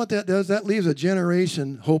go, you know what that does? That leaves a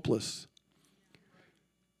generation hopeless.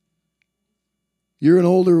 You're an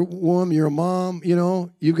older woman, you're a mom,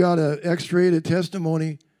 you've got an X-rated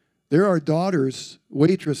testimony. There are daughters,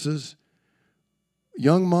 waitresses,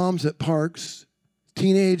 young moms at parks,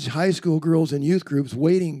 teenage high school girls in youth groups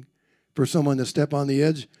waiting for someone to step on the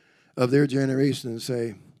edge of their generation and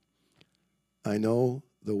say, I know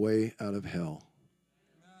the way out of hell.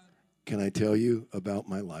 Can I tell you about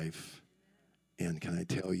my life? And can I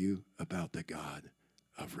tell you about the God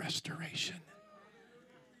of restoration?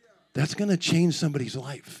 That's going to change somebody's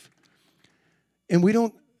life. And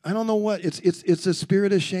I don't know what, it's a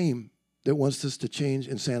spirit of shame that wants us to change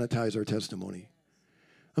and sanitize our testimony.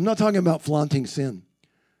 I'm not talking about flaunting sin.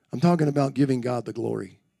 I'm talking about giving God the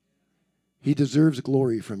glory. He deserves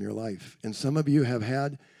glory from your life. And some of you have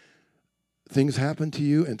had things happen to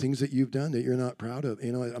you and things that you've done that you're not proud of.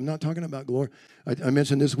 I'm not talking about glory. I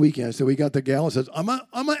mentioned this weekend, I said, we got the gal that says, I'm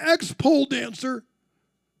an ex-pole dancer.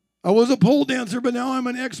 I was a pole dancer, but now I'm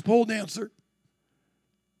an ex-pole dancer.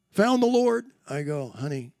 Found the Lord. I go,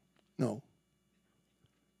 honey, no.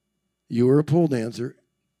 You were a pole dancer,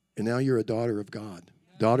 and now you're a daughter of God,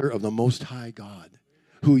 daughter of the Most High God,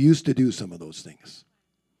 who used to do some of those things.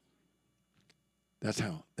 That's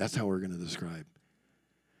how we're going to describe.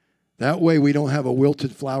 That way we don't have a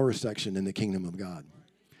wilted flower section in the kingdom of God.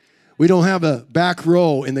 We don't have a back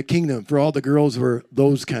row in the kingdom for all the girls who are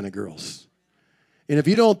those kind of girls. And if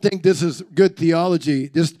you don't think this is good theology,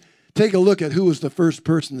 just take a look at who was the first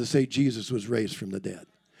person to say Jesus was raised from the dead.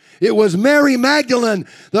 It was Mary Magdalene,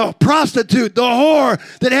 the prostitute, the whore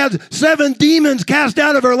that had 7 demons cast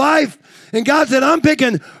out of her life. And God said, I'm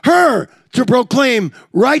picking her to proclaim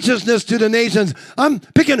righteousness to the nations. I'm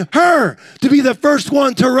picking her to be the first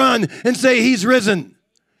one to run and say he's risen.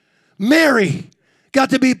 Mary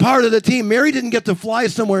got to be part of the team. Mary didn't get to fly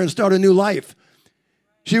somewhere and start a new life.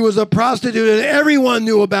 She was a prostitute and everyone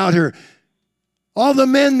knew about her. All the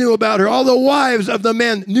men knew about her. All the wives of the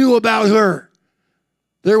men knew about her.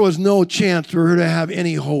 There was no chance for her to have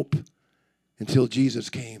any hope until Jesus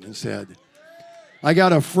came and said, I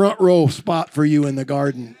got a front row spot for you in the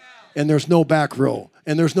garden, and there's no back row,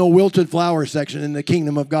 and there's no wilted flower section in the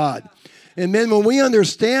kingdom of God. And men, when we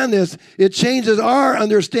understand this, it changes our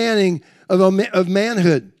understanding of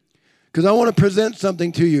manhood. Because I want to present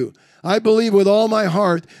something to you. I believe with all my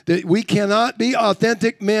heart that we cannot be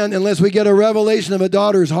authentic men unless we get a revelation of a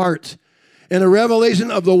daughter's heart and a revelation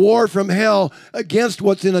of the war from hell against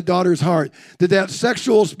what's in a daughter's heart. That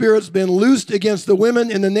sexual spirit's been loosed against the women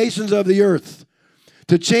in the nations of the earth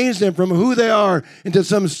to change them from who they are into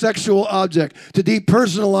some sexual object, to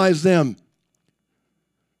depersonalize them,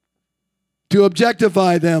 to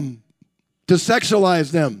objectify them, to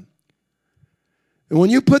sexualize them. And when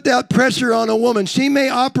you put that pressure on a woman, she may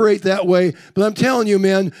operate that way, but I'm telling you,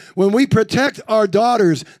 men, when we protect our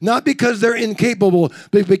daughters, not because they're incapable,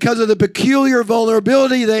 but because of the peculiar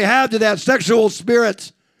vulnerability they have to that sexual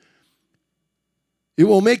spirit, it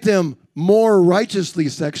will make them more righteously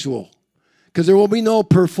sexual, because there will be no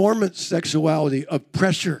performance sexuality of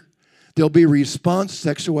pressure. There'll be response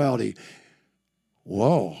sexuality.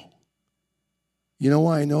 Whoa. You know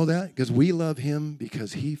why I know that? Because we love him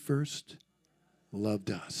because he first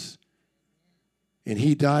loved us. And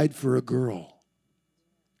he died for a girl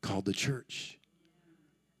called the church.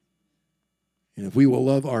 And if we will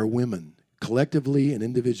love our women collectively and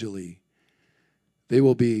individually, they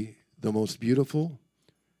will be the most beautiful,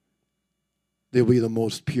 they'll be the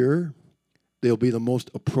most pure, they'll be the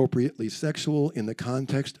most appropriately sexual in the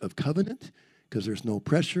context of covenant, because there's no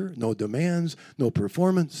pressure, no demands, no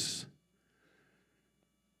performance.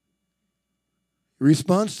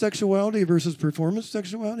 Response sexuality versus performance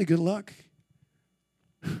sexuality, good luck.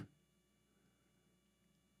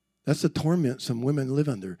 That's the torment some women live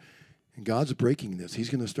under. And God's breaking this.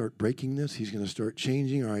 He's going to start breaking this. He's going to start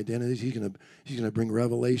changing our identities. He's going to bring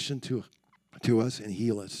revelation to us and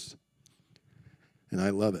heal us. And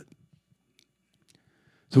I love it.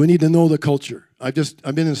 So we need to know the culture. I've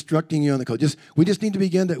been instructing you on the culture. We just need to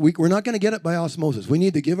begin to, we're not going to get it by osmosis. We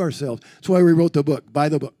need to give ourselves. That's why we wrote the book. Buy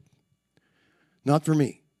the book. Not for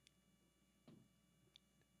me.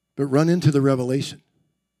 But run into the revelation.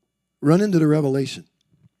 Run into the revelation.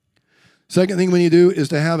 Second thing we need to do is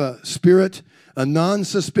to have a spirit, a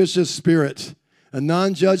non-suspicious spirit, a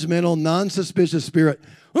non-judgmental, non-suspicious spirit.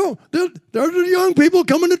 Oh, there's the young people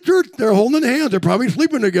coming to church. They're holding hands. They're probably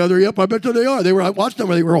sleeping together. Yep, I bet you they are. I watched them.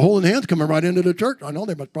 They were holding hands coming right into the church. I know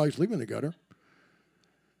they must probably sleeping together.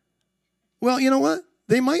 Well, you know what?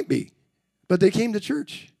 They might be, but they came to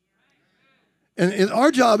church. And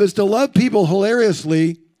our job is to love people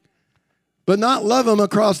hilariously, but not love them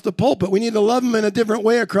across the pulpit. We need to love them in a different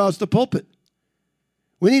way across the pulpit.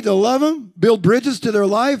 We need to love them, build bridges to their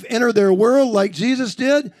life, enter their world like Jesus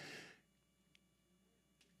did,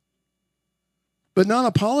 but not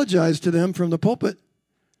apologize to them from the pulpit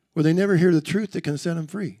where they never hear the truth that can set them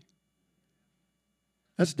free.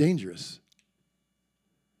 That's dangerous.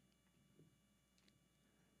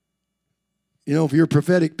 You know, if you're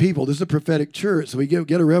prophetic people, this is a prophetic church, so we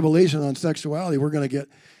get a revelation on sexuality,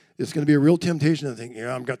 it's going to be a real temptation to think,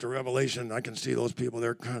 yeah, I've got the revelation, I can see those people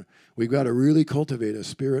there. We've got to really cultivate a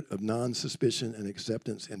spirit of non-suspicion and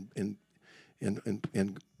acceptance and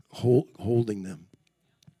holding them.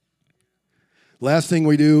 Last thing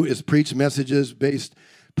we do is preach messages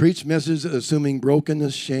assuming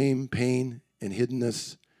brokenness, shame, pain, and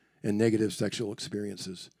hiddenness, and negative sexual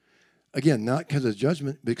experiences. Again, not because of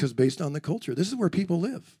judgment, because based on the culture. This is where people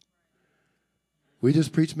live. We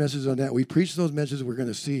just preach messages on that. We preach those messages, we're going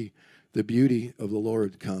to see the beauty of the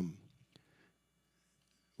Lord come.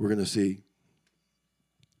 We're going to see.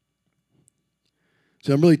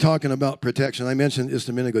 So I'm really talking about protection. I mentioned this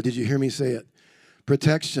a minute ago. Did you hear me say it?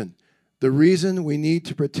 Protection. The reason we need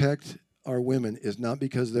to protect our women is not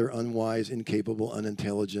because they're unwise, incapable,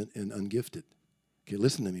 unintelligent, and ungifted. Okay,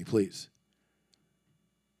 listen to me, please.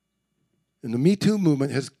 And the Me Too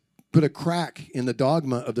movement has put a crack in the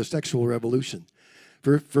dogma of the sexual revolution.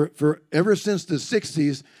 For ever since the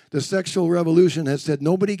 60s, the sexual revolution has said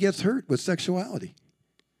nobody gets hurt with sexuality.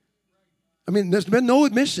 I mean, there's been no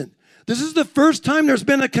admission. This is the first time there's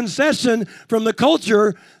been a concession from the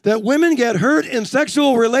culture that women get hurt in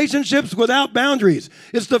sexual relationships without boundaries.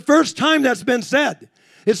 It's the first time that's been said.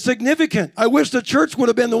 It's significant. I wish the church would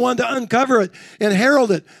have been the one to uncover it and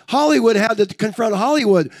herald it. Hollywood had to confront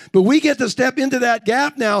Hollywood. But we get to step into that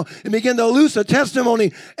gap now and begin to loose a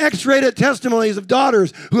testimony, X-rated testimonies of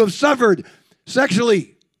daughters who have suffered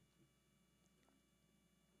sexually.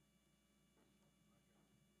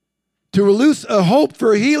 To release a hope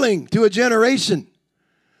for healing to a generation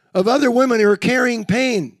of other women who are carrying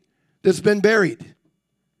pain that's been buried.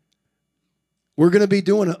 We're going to be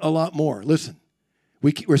doing a lot more. Listen.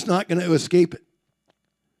 We're not going to escape it.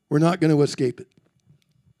 We're not going to escape it.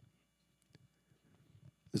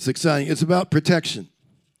 It's exciting. It's about protection.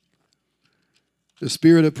 The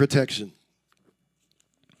spirit of protection.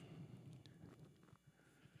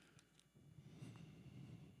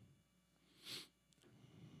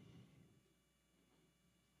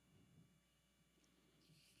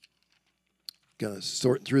 Kind of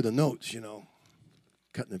sorting through the notes,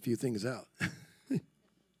 cutting a few things out.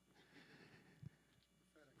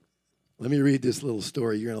 Let me read this little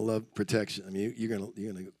story. You're going to love protection. I mean, you're going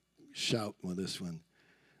to shout with this one.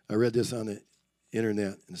 I read this on the internet,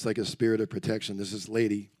 and it's like a spirit of protection. This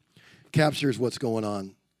lady captures what's going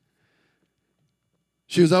on.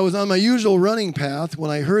 I was on my usual running path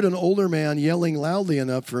when I heard an older man yelling loudly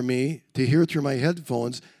enough for me to hear through my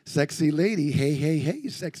headphones, "Sexy lady, hey, hey, hey,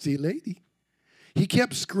 sexy lady." He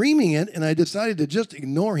kept screaming it, and I decided to just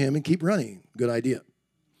ignore him and keep running. Good idea.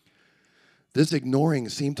 This ignoring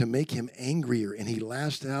seemed to make him angrier, and he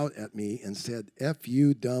lashed out at me and said, "F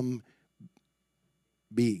you, dumb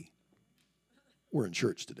B." We're in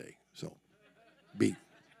church today, so B.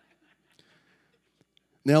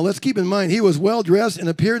 Now, let's keep in mind, he was well-dressed and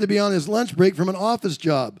appeared to be on his lunch break from an office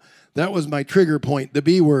job. That was my trigger point, the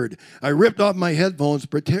B word. I ripped off my headphones,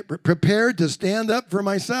 prepared to stand up for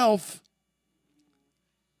myself,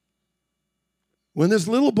 when this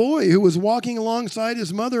little boy who was walking alongside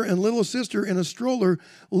his mother and little sister in a stroller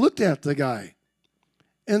looked at the guy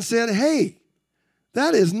and said, "Hey,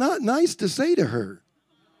 that is not nice to say to her.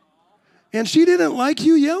 And she didn't like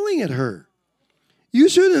you yelling at her. You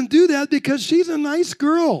shouldn't do that because she's a nice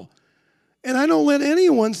girl. And I don't let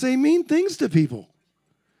anyone say mean things to people.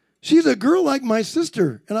 She's a girl like my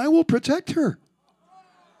sister, and I will protect her."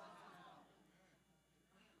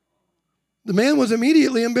 The man was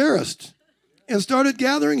immediately embarrassed and started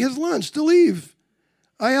gathering his lunch to leave.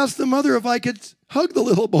 I asked the mother if I could hug the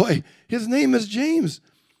little boy. His name is James.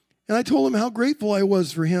 And I told him how grateful I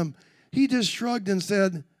was for him. He just shrugged and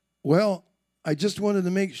said, "Well, I just wanted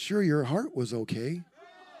to make sure your heart was okay."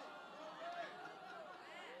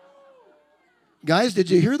 Guys, did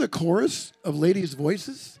you hear the chorus of ladies'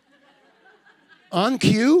 voices? On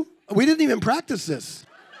cue? We didn't even practice this.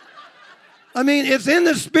 I mean, it's in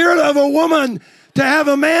the spirit of a woman to have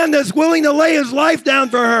a man that's willing to lay his life down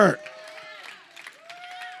for her.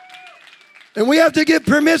 And we have to give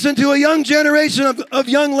permission to a young generation of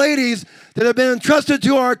young ladies that have been entrusted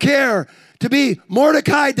to our care to be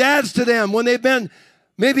Mordecai dads to them when they've been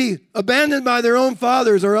maybe abandoned by their own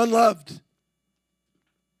fathers or unloved.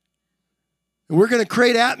 And we're going to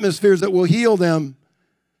create atmospheres that will heal them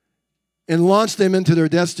and launch them into their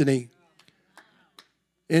destiny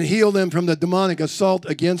and heal them from the demonic assault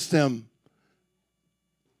against them.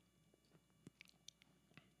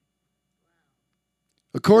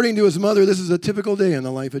 According to his mother, this is a typical day in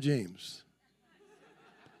the life of James.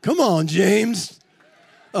 Come on, James.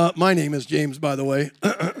 My name is James, by the way.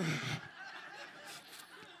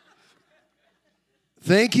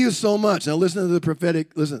 Thank you so much. Now listen to the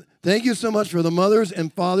prophetic. Listen. Thank you so much for the mothers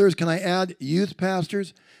and fathers. Can I add youth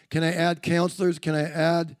pastors? Can I add counselors? Can I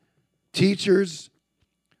add teachers,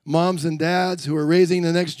 moms and dads who are raising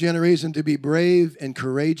the next generation to be brave and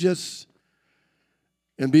courageous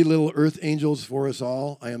and be little earth angels for us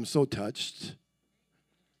all? I am so touched.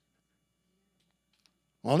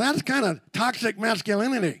 Well, that's kind of toxic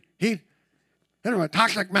masculinity.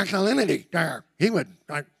 Toxic masculinity there.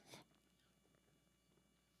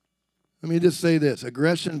 Let me just say this.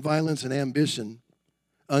 Aggression, violence, and ambition,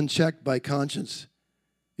 unchecked by conscience,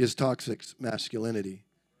 is toxic masculinity.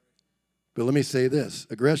 But let me say this.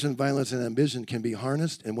 Aggression, violence, and ambition can be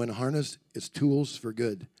harnessed, and when harnessed, it's tools for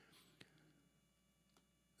good.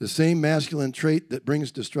 The same masculine trait that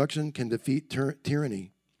brings destruction can defeat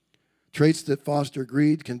tyranny. Traits that foster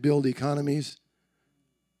greed can build economies.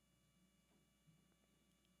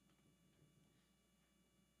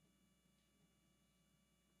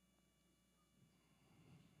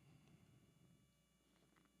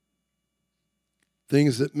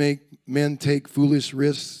 Things that make men take foolish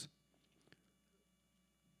risks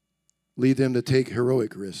lead them to take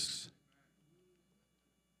heroic risks.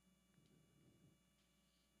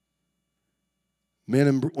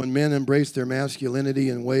 When men embrace their masculinity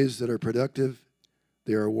in ways that are productive,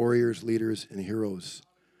 they are warriors, leaders, and heroes.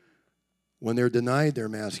 When they're denied their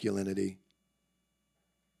masculinity,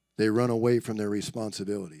 they run away from their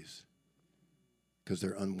responsibilities because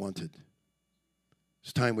they're unwanted.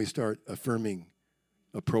 It's time we start affirming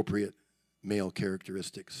appropriate male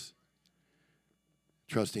characteristics,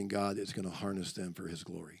 trusting God is going to harness them for his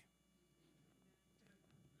glory.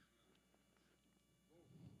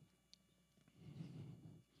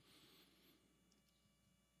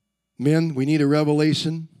 Men, we need a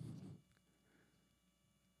revelation.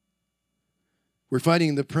 We're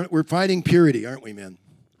fighting purity, aren't we, men?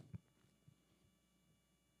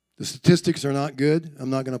 The statistics are not good. I'm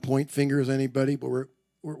not going to point fingers at anybody, but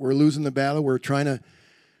we're losing the battle.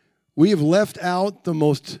 We have left out the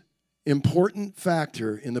most important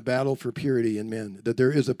factor in the battle for purity in men, that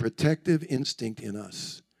there is a protective instinct in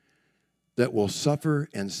us that will suffer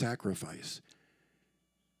and sacrifice.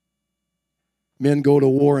 Men go to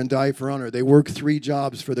war and die for honor. They work 3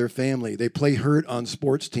 jobs for their family. They play hurt on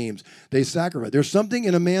sports teams. They sacrifice. There's something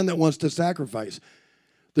in a man that wants to sacrifice.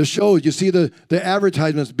 The shows, you see the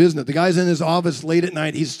advertisements business. The guy's in his office late at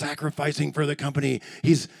night. He's sacrificing for the company.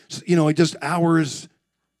 He's, just hours.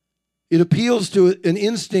 It appeals to an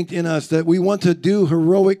instinct in us that we want to do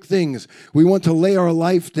heroic things. We want to lay our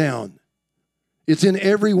life down. It's in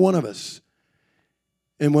every one of us.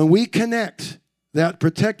 And when we connect that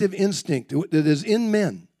protective instinct that is in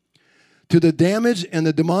men to the damage and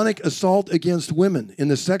the demonic assault against women in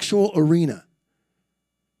the sexual arena,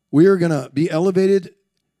 we are going to be elevated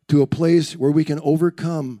to a place where we can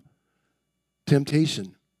overcome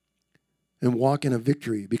temptation and walk in a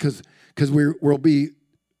victory because we'll be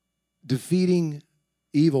defeating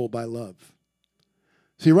evil by love.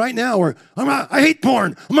 See, right now I hate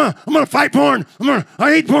porn. I'm gonna fight porn.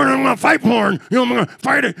 I hate porn. I'm gonna fight porn. I'm gonna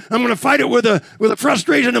fight it. I'm gonna fight it with a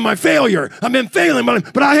frustration of my failure. I've been failing,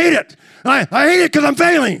 but I hate it. I hate it because I'm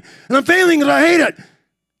failing, and I'm failing because I hate it.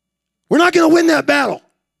 We're not gonna win that battle.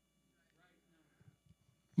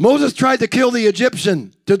 Moses tried to kill the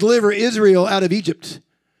Egyptian to deliver Israel out of Egypt.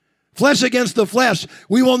 Flesh against the flesh.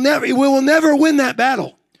 We will never win that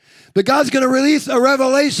battle. But God's going to release a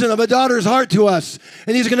revelation of a daughter's heart to us.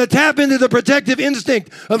 And he's going to tap into the protective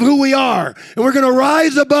instinct of who we are. And we're going to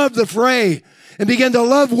rise above the fray and begin to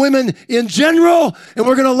love women in general. And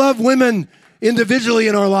we're going to love women individually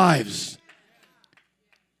in our lives.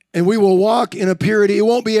 And we will walk in a purity. It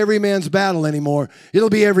won't be every man's battle anymore. It'll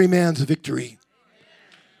be every man's victory.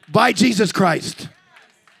 By Jesus Christ.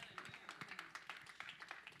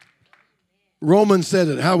 Romans said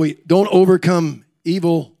it, how we don't overcome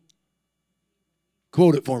evil.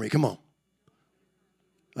 Quote it for me, come on.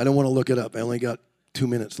 I don't want to look it up. I only got 2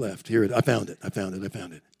 minutes left. Here, I found it.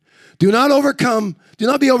 Do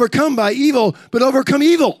not be overcome by evil, but overcome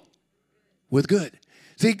evil with good.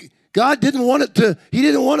 See, God didn't want to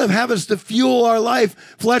have us to fuel our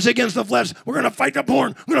life, flesh against the flesh. We're going to fight the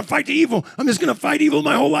porn. I'm going to fight the evil. I'm just going to fight evil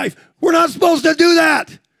my whole life. We're not supposed to do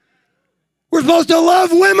that. We're supposed to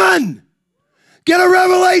love women. Get a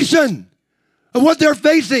revelation of what they're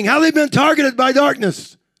facing, how they've been targeted by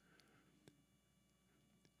darkness.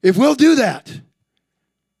 If we'll do that,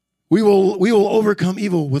 we will overcome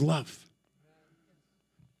evil with love.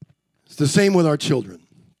 It's the same with our children.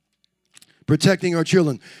 Protecting our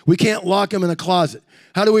children. We can't lock them in a closet.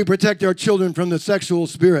 How do we protect our children from the sexual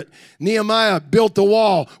spirit? Nehemiah built the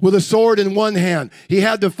wall with a sword in one hand. He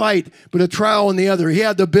had to fight, but a trowel in the other. He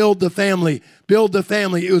had to build the family.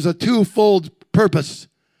 It was a twofold purpose.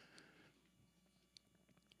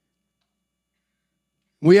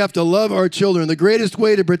 We have to love our children. The greatest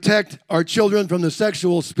way to protect our children from the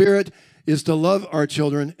sexual spirit is to love our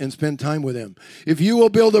children and spend time with them. If you will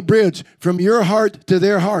build a bridge from your heart to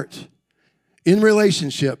their heart in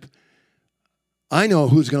relationship, I know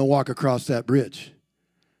who's going to walk across that bridge.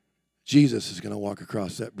 Jesus is going to walk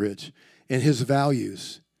across that bridge. And his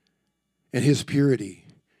values and his purity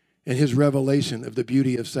and his revelation of the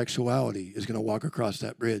beauty of sexuality is going to walk across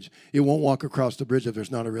that bridge. It won't walk across the bridge if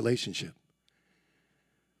there's not a relationship.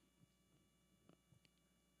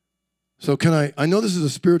 So I know this is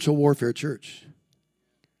a spiritual warfare church.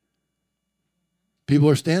 People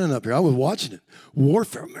are standing up here. I was watching it.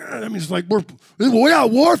 Warfare, man. I mean, it's like, we're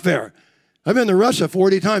out warfare. I've been to Russia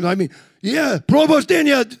 40 times. I mean, yeah.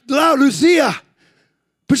 Probostenia la Lucia.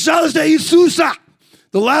 Pashales de Isusa.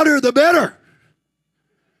 The louder, the better.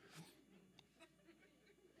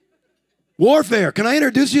 Warfare. Can I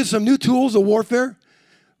introduce you to some new tools of warfare?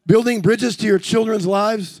 Building bridges to your children's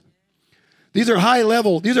lives. These are high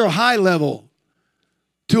level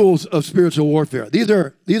tools of spiritual warfare. These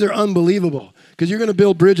are unbelievable because you're going to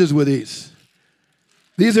build bridges with these.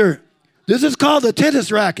 This is called a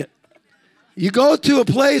tennis racket. You go to a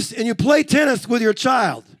place and you play tennis with your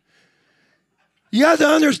child. You have to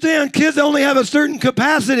understand kids only have a certain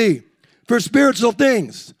capacity for spiritual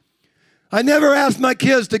things. I never asked my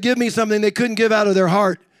kids to give me something they couldn't give out of their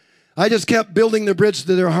heart. I just kept building the bridge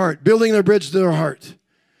to their heart,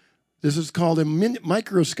 This is called a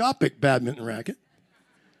microscopic badminton racket.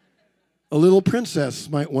 A little princess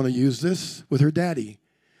might want to use this with her daddy.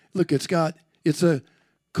 Look, it's a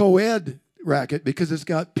co-ed racket because it's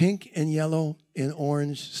got pink and yellow and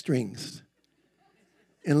orange strings.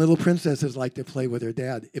 And little princesses like to play with her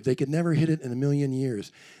dad. If they could never hit it in a million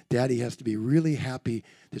years, daddy has to be really happy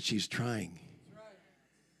that she's trying.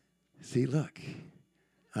 See, look,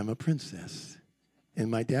 I'm a princess, and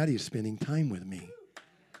my daddy's spending time with me.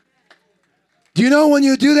 Do you know when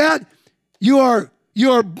you do that, you are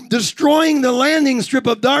destroying the landing strip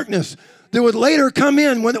of darkness that would later come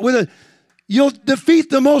in you'll defeat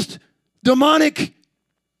the most demonic,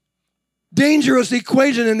 dangerous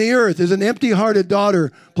equation in the earth is an empty-hearted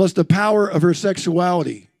daughter plus the power of her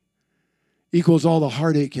sexuality. equals all the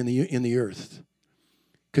heartache in the earth.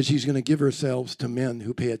 Because she's going to give herself to men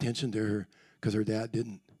who pay attention to her because her dad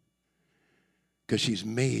didn't. Because she's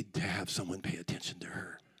made to have someone pay attention to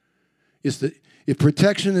her. If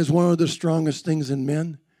protection is one of the strongest things in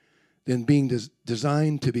men, then being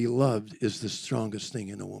designed to be loved is the strongest thing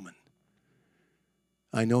in a woman.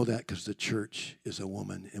 I know that because the church is a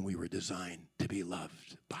woman and we were designed to be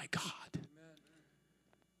loved by God.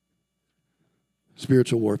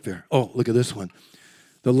 Spiritual warfare. Oh, look at this one.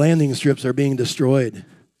 The landing strips are being destroyed.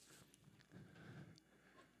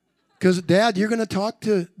 Because, Dad, you're going to talk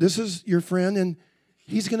to, this is your friend, and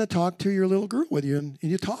he's going to talk to your little girl with you, and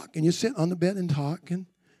you talk, and you sit on the bed and talk, and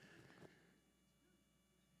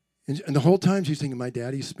the whole time she's thinking, my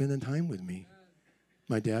daddy's spending time with me.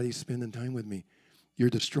 My daddy's spending time with me. You're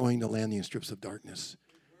destroying the landing strips of darkness.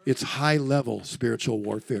 It's high-level spiritual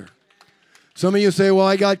warfare. Some of you say, well,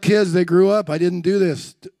 I got kids. They grew up. I didn't do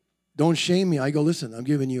this. Don't shame me. I go, listen, I'm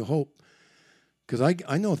giving you hope. Because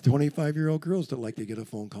I know 25-year-old girls that like to get a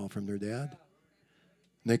phone call from their dad.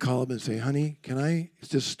 And they call up and say, honey, can I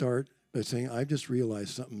just start by saying, I've just realized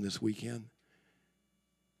something this weekend.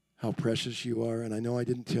 How precious you are. And I know I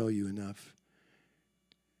didn't tell you enough.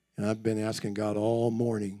 And I've been asking God all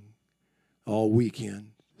morning, all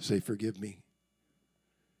weekend, say, forgive me.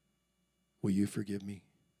 Will you forgive me?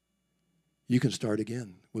 You can start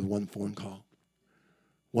again with one phone call.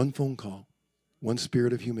 One phone call. One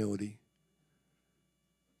spirit of humility.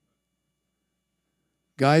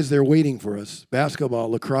 Guys, they're waiting for us.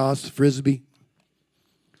 Basketball, lacrosse, frisbee,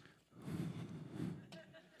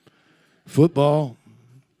 football.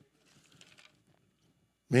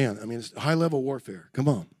 Man, I mean, it's high-level warfare. Come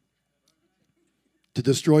on. To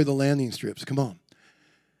destroy the landing strips. Come on.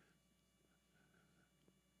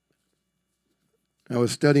 I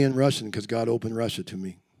was studying Russian because God opened Russia to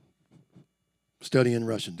me. Studying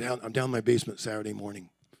Russian. I'm down in my basement Saturday morning.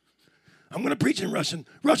 I'm going to preach in Russian.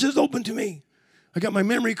 Russia's open to me. I got my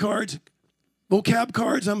memory cards, vocab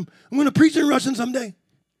cards. I'm going to preach in Russian someday.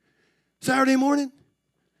 Saturday morning.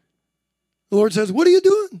 The Lord says, what are you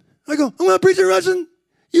doing? I go, I'm going to preach in Russian.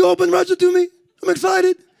 You open Russia to me. I'm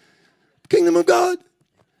excited. Kingdom of God.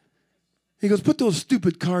 He goes, put those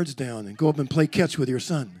stupid cards down and go up and play catch with your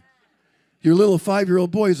son. Your little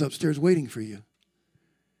 5-year-old boy is upstairs waiting for you.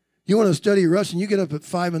 You want to study Russian, you get up at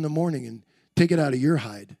 5 in the morning and take it out of your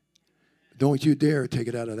hide. Don't you dare take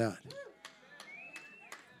it out of that.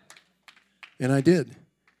 And I did.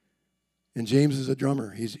 And James is a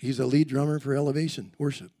drummer. He's a lead drummer for Elevation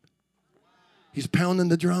Worship. He's pounding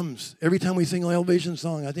the drums. Every time we sing an Elevation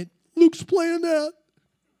song, I think, Luke's playing that.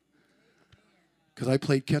 Because I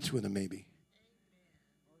played catch with him, maybe.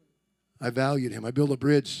 I valued him. I built a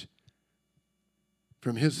bridge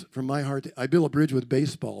from my heart. I built a bridge with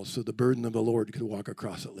baseballs so the burden of the Lord could walk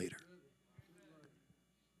across it later.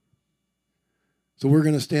 So we're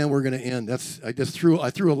going to stand. We're going to end. I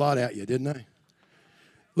threw a lot at you, didn't I?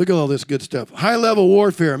 Look at all this good stuff. High-level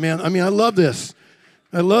warfare, man. I mean, I love this.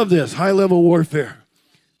 I love this. High-level warfare.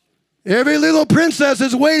 Every little princess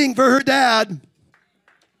is waiting for her dad.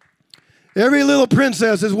 Every little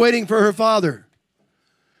princess is waiting for her father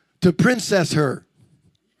to princess her.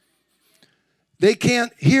 They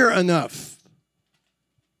can't hear enough.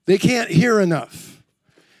 They can't hear enough.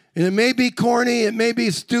 And it may be corny, it may be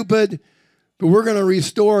stupid, but we're going to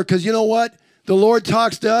restore, because you know what? The Lord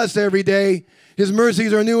talks to us every day. His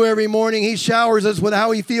mercies are new every morning. He showers us with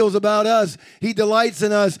how he feels about us. He delights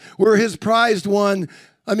in us. We're his prized one.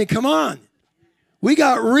 I mean, come on. We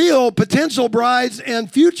got real potential brides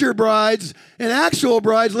and future brides and actual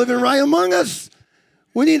brides living right among us.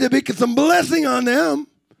 We need to make some blessing on them.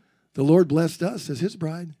 The Lord blessed us as his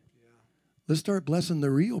bride. Let's start blessing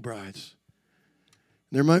the real brides.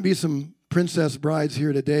 There might be some princess brides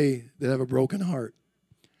here today that have a broken heart.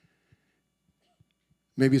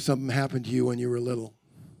 Maybe something happened to you when you were little.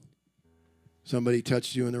 Somebody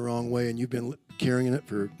touched you in the wrong way and you've been carrying it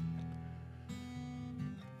for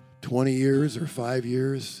 20 years or 5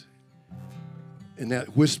 years. And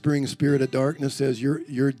that whispering spirit of darkness says,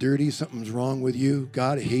 you're dirty, something's wrong with you.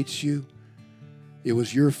 God hates you. It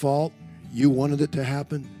was your fault. You wanted it to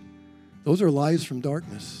happen. Those are lies from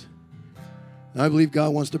darkness. And I believe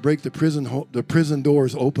God wants to break the prison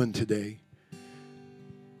doors open today.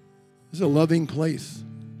 This is a loving place.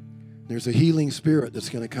 There's a healing spirit that's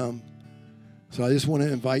going to come. So I just want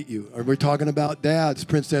to invite you. We're talking about dads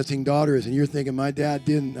princessing daughters, and you're thinking, my dad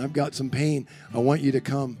didn't. I've got some pain. I want you to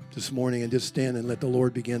come this morning and just stand and let the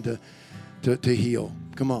Lord begin to heal.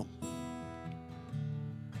 Come on.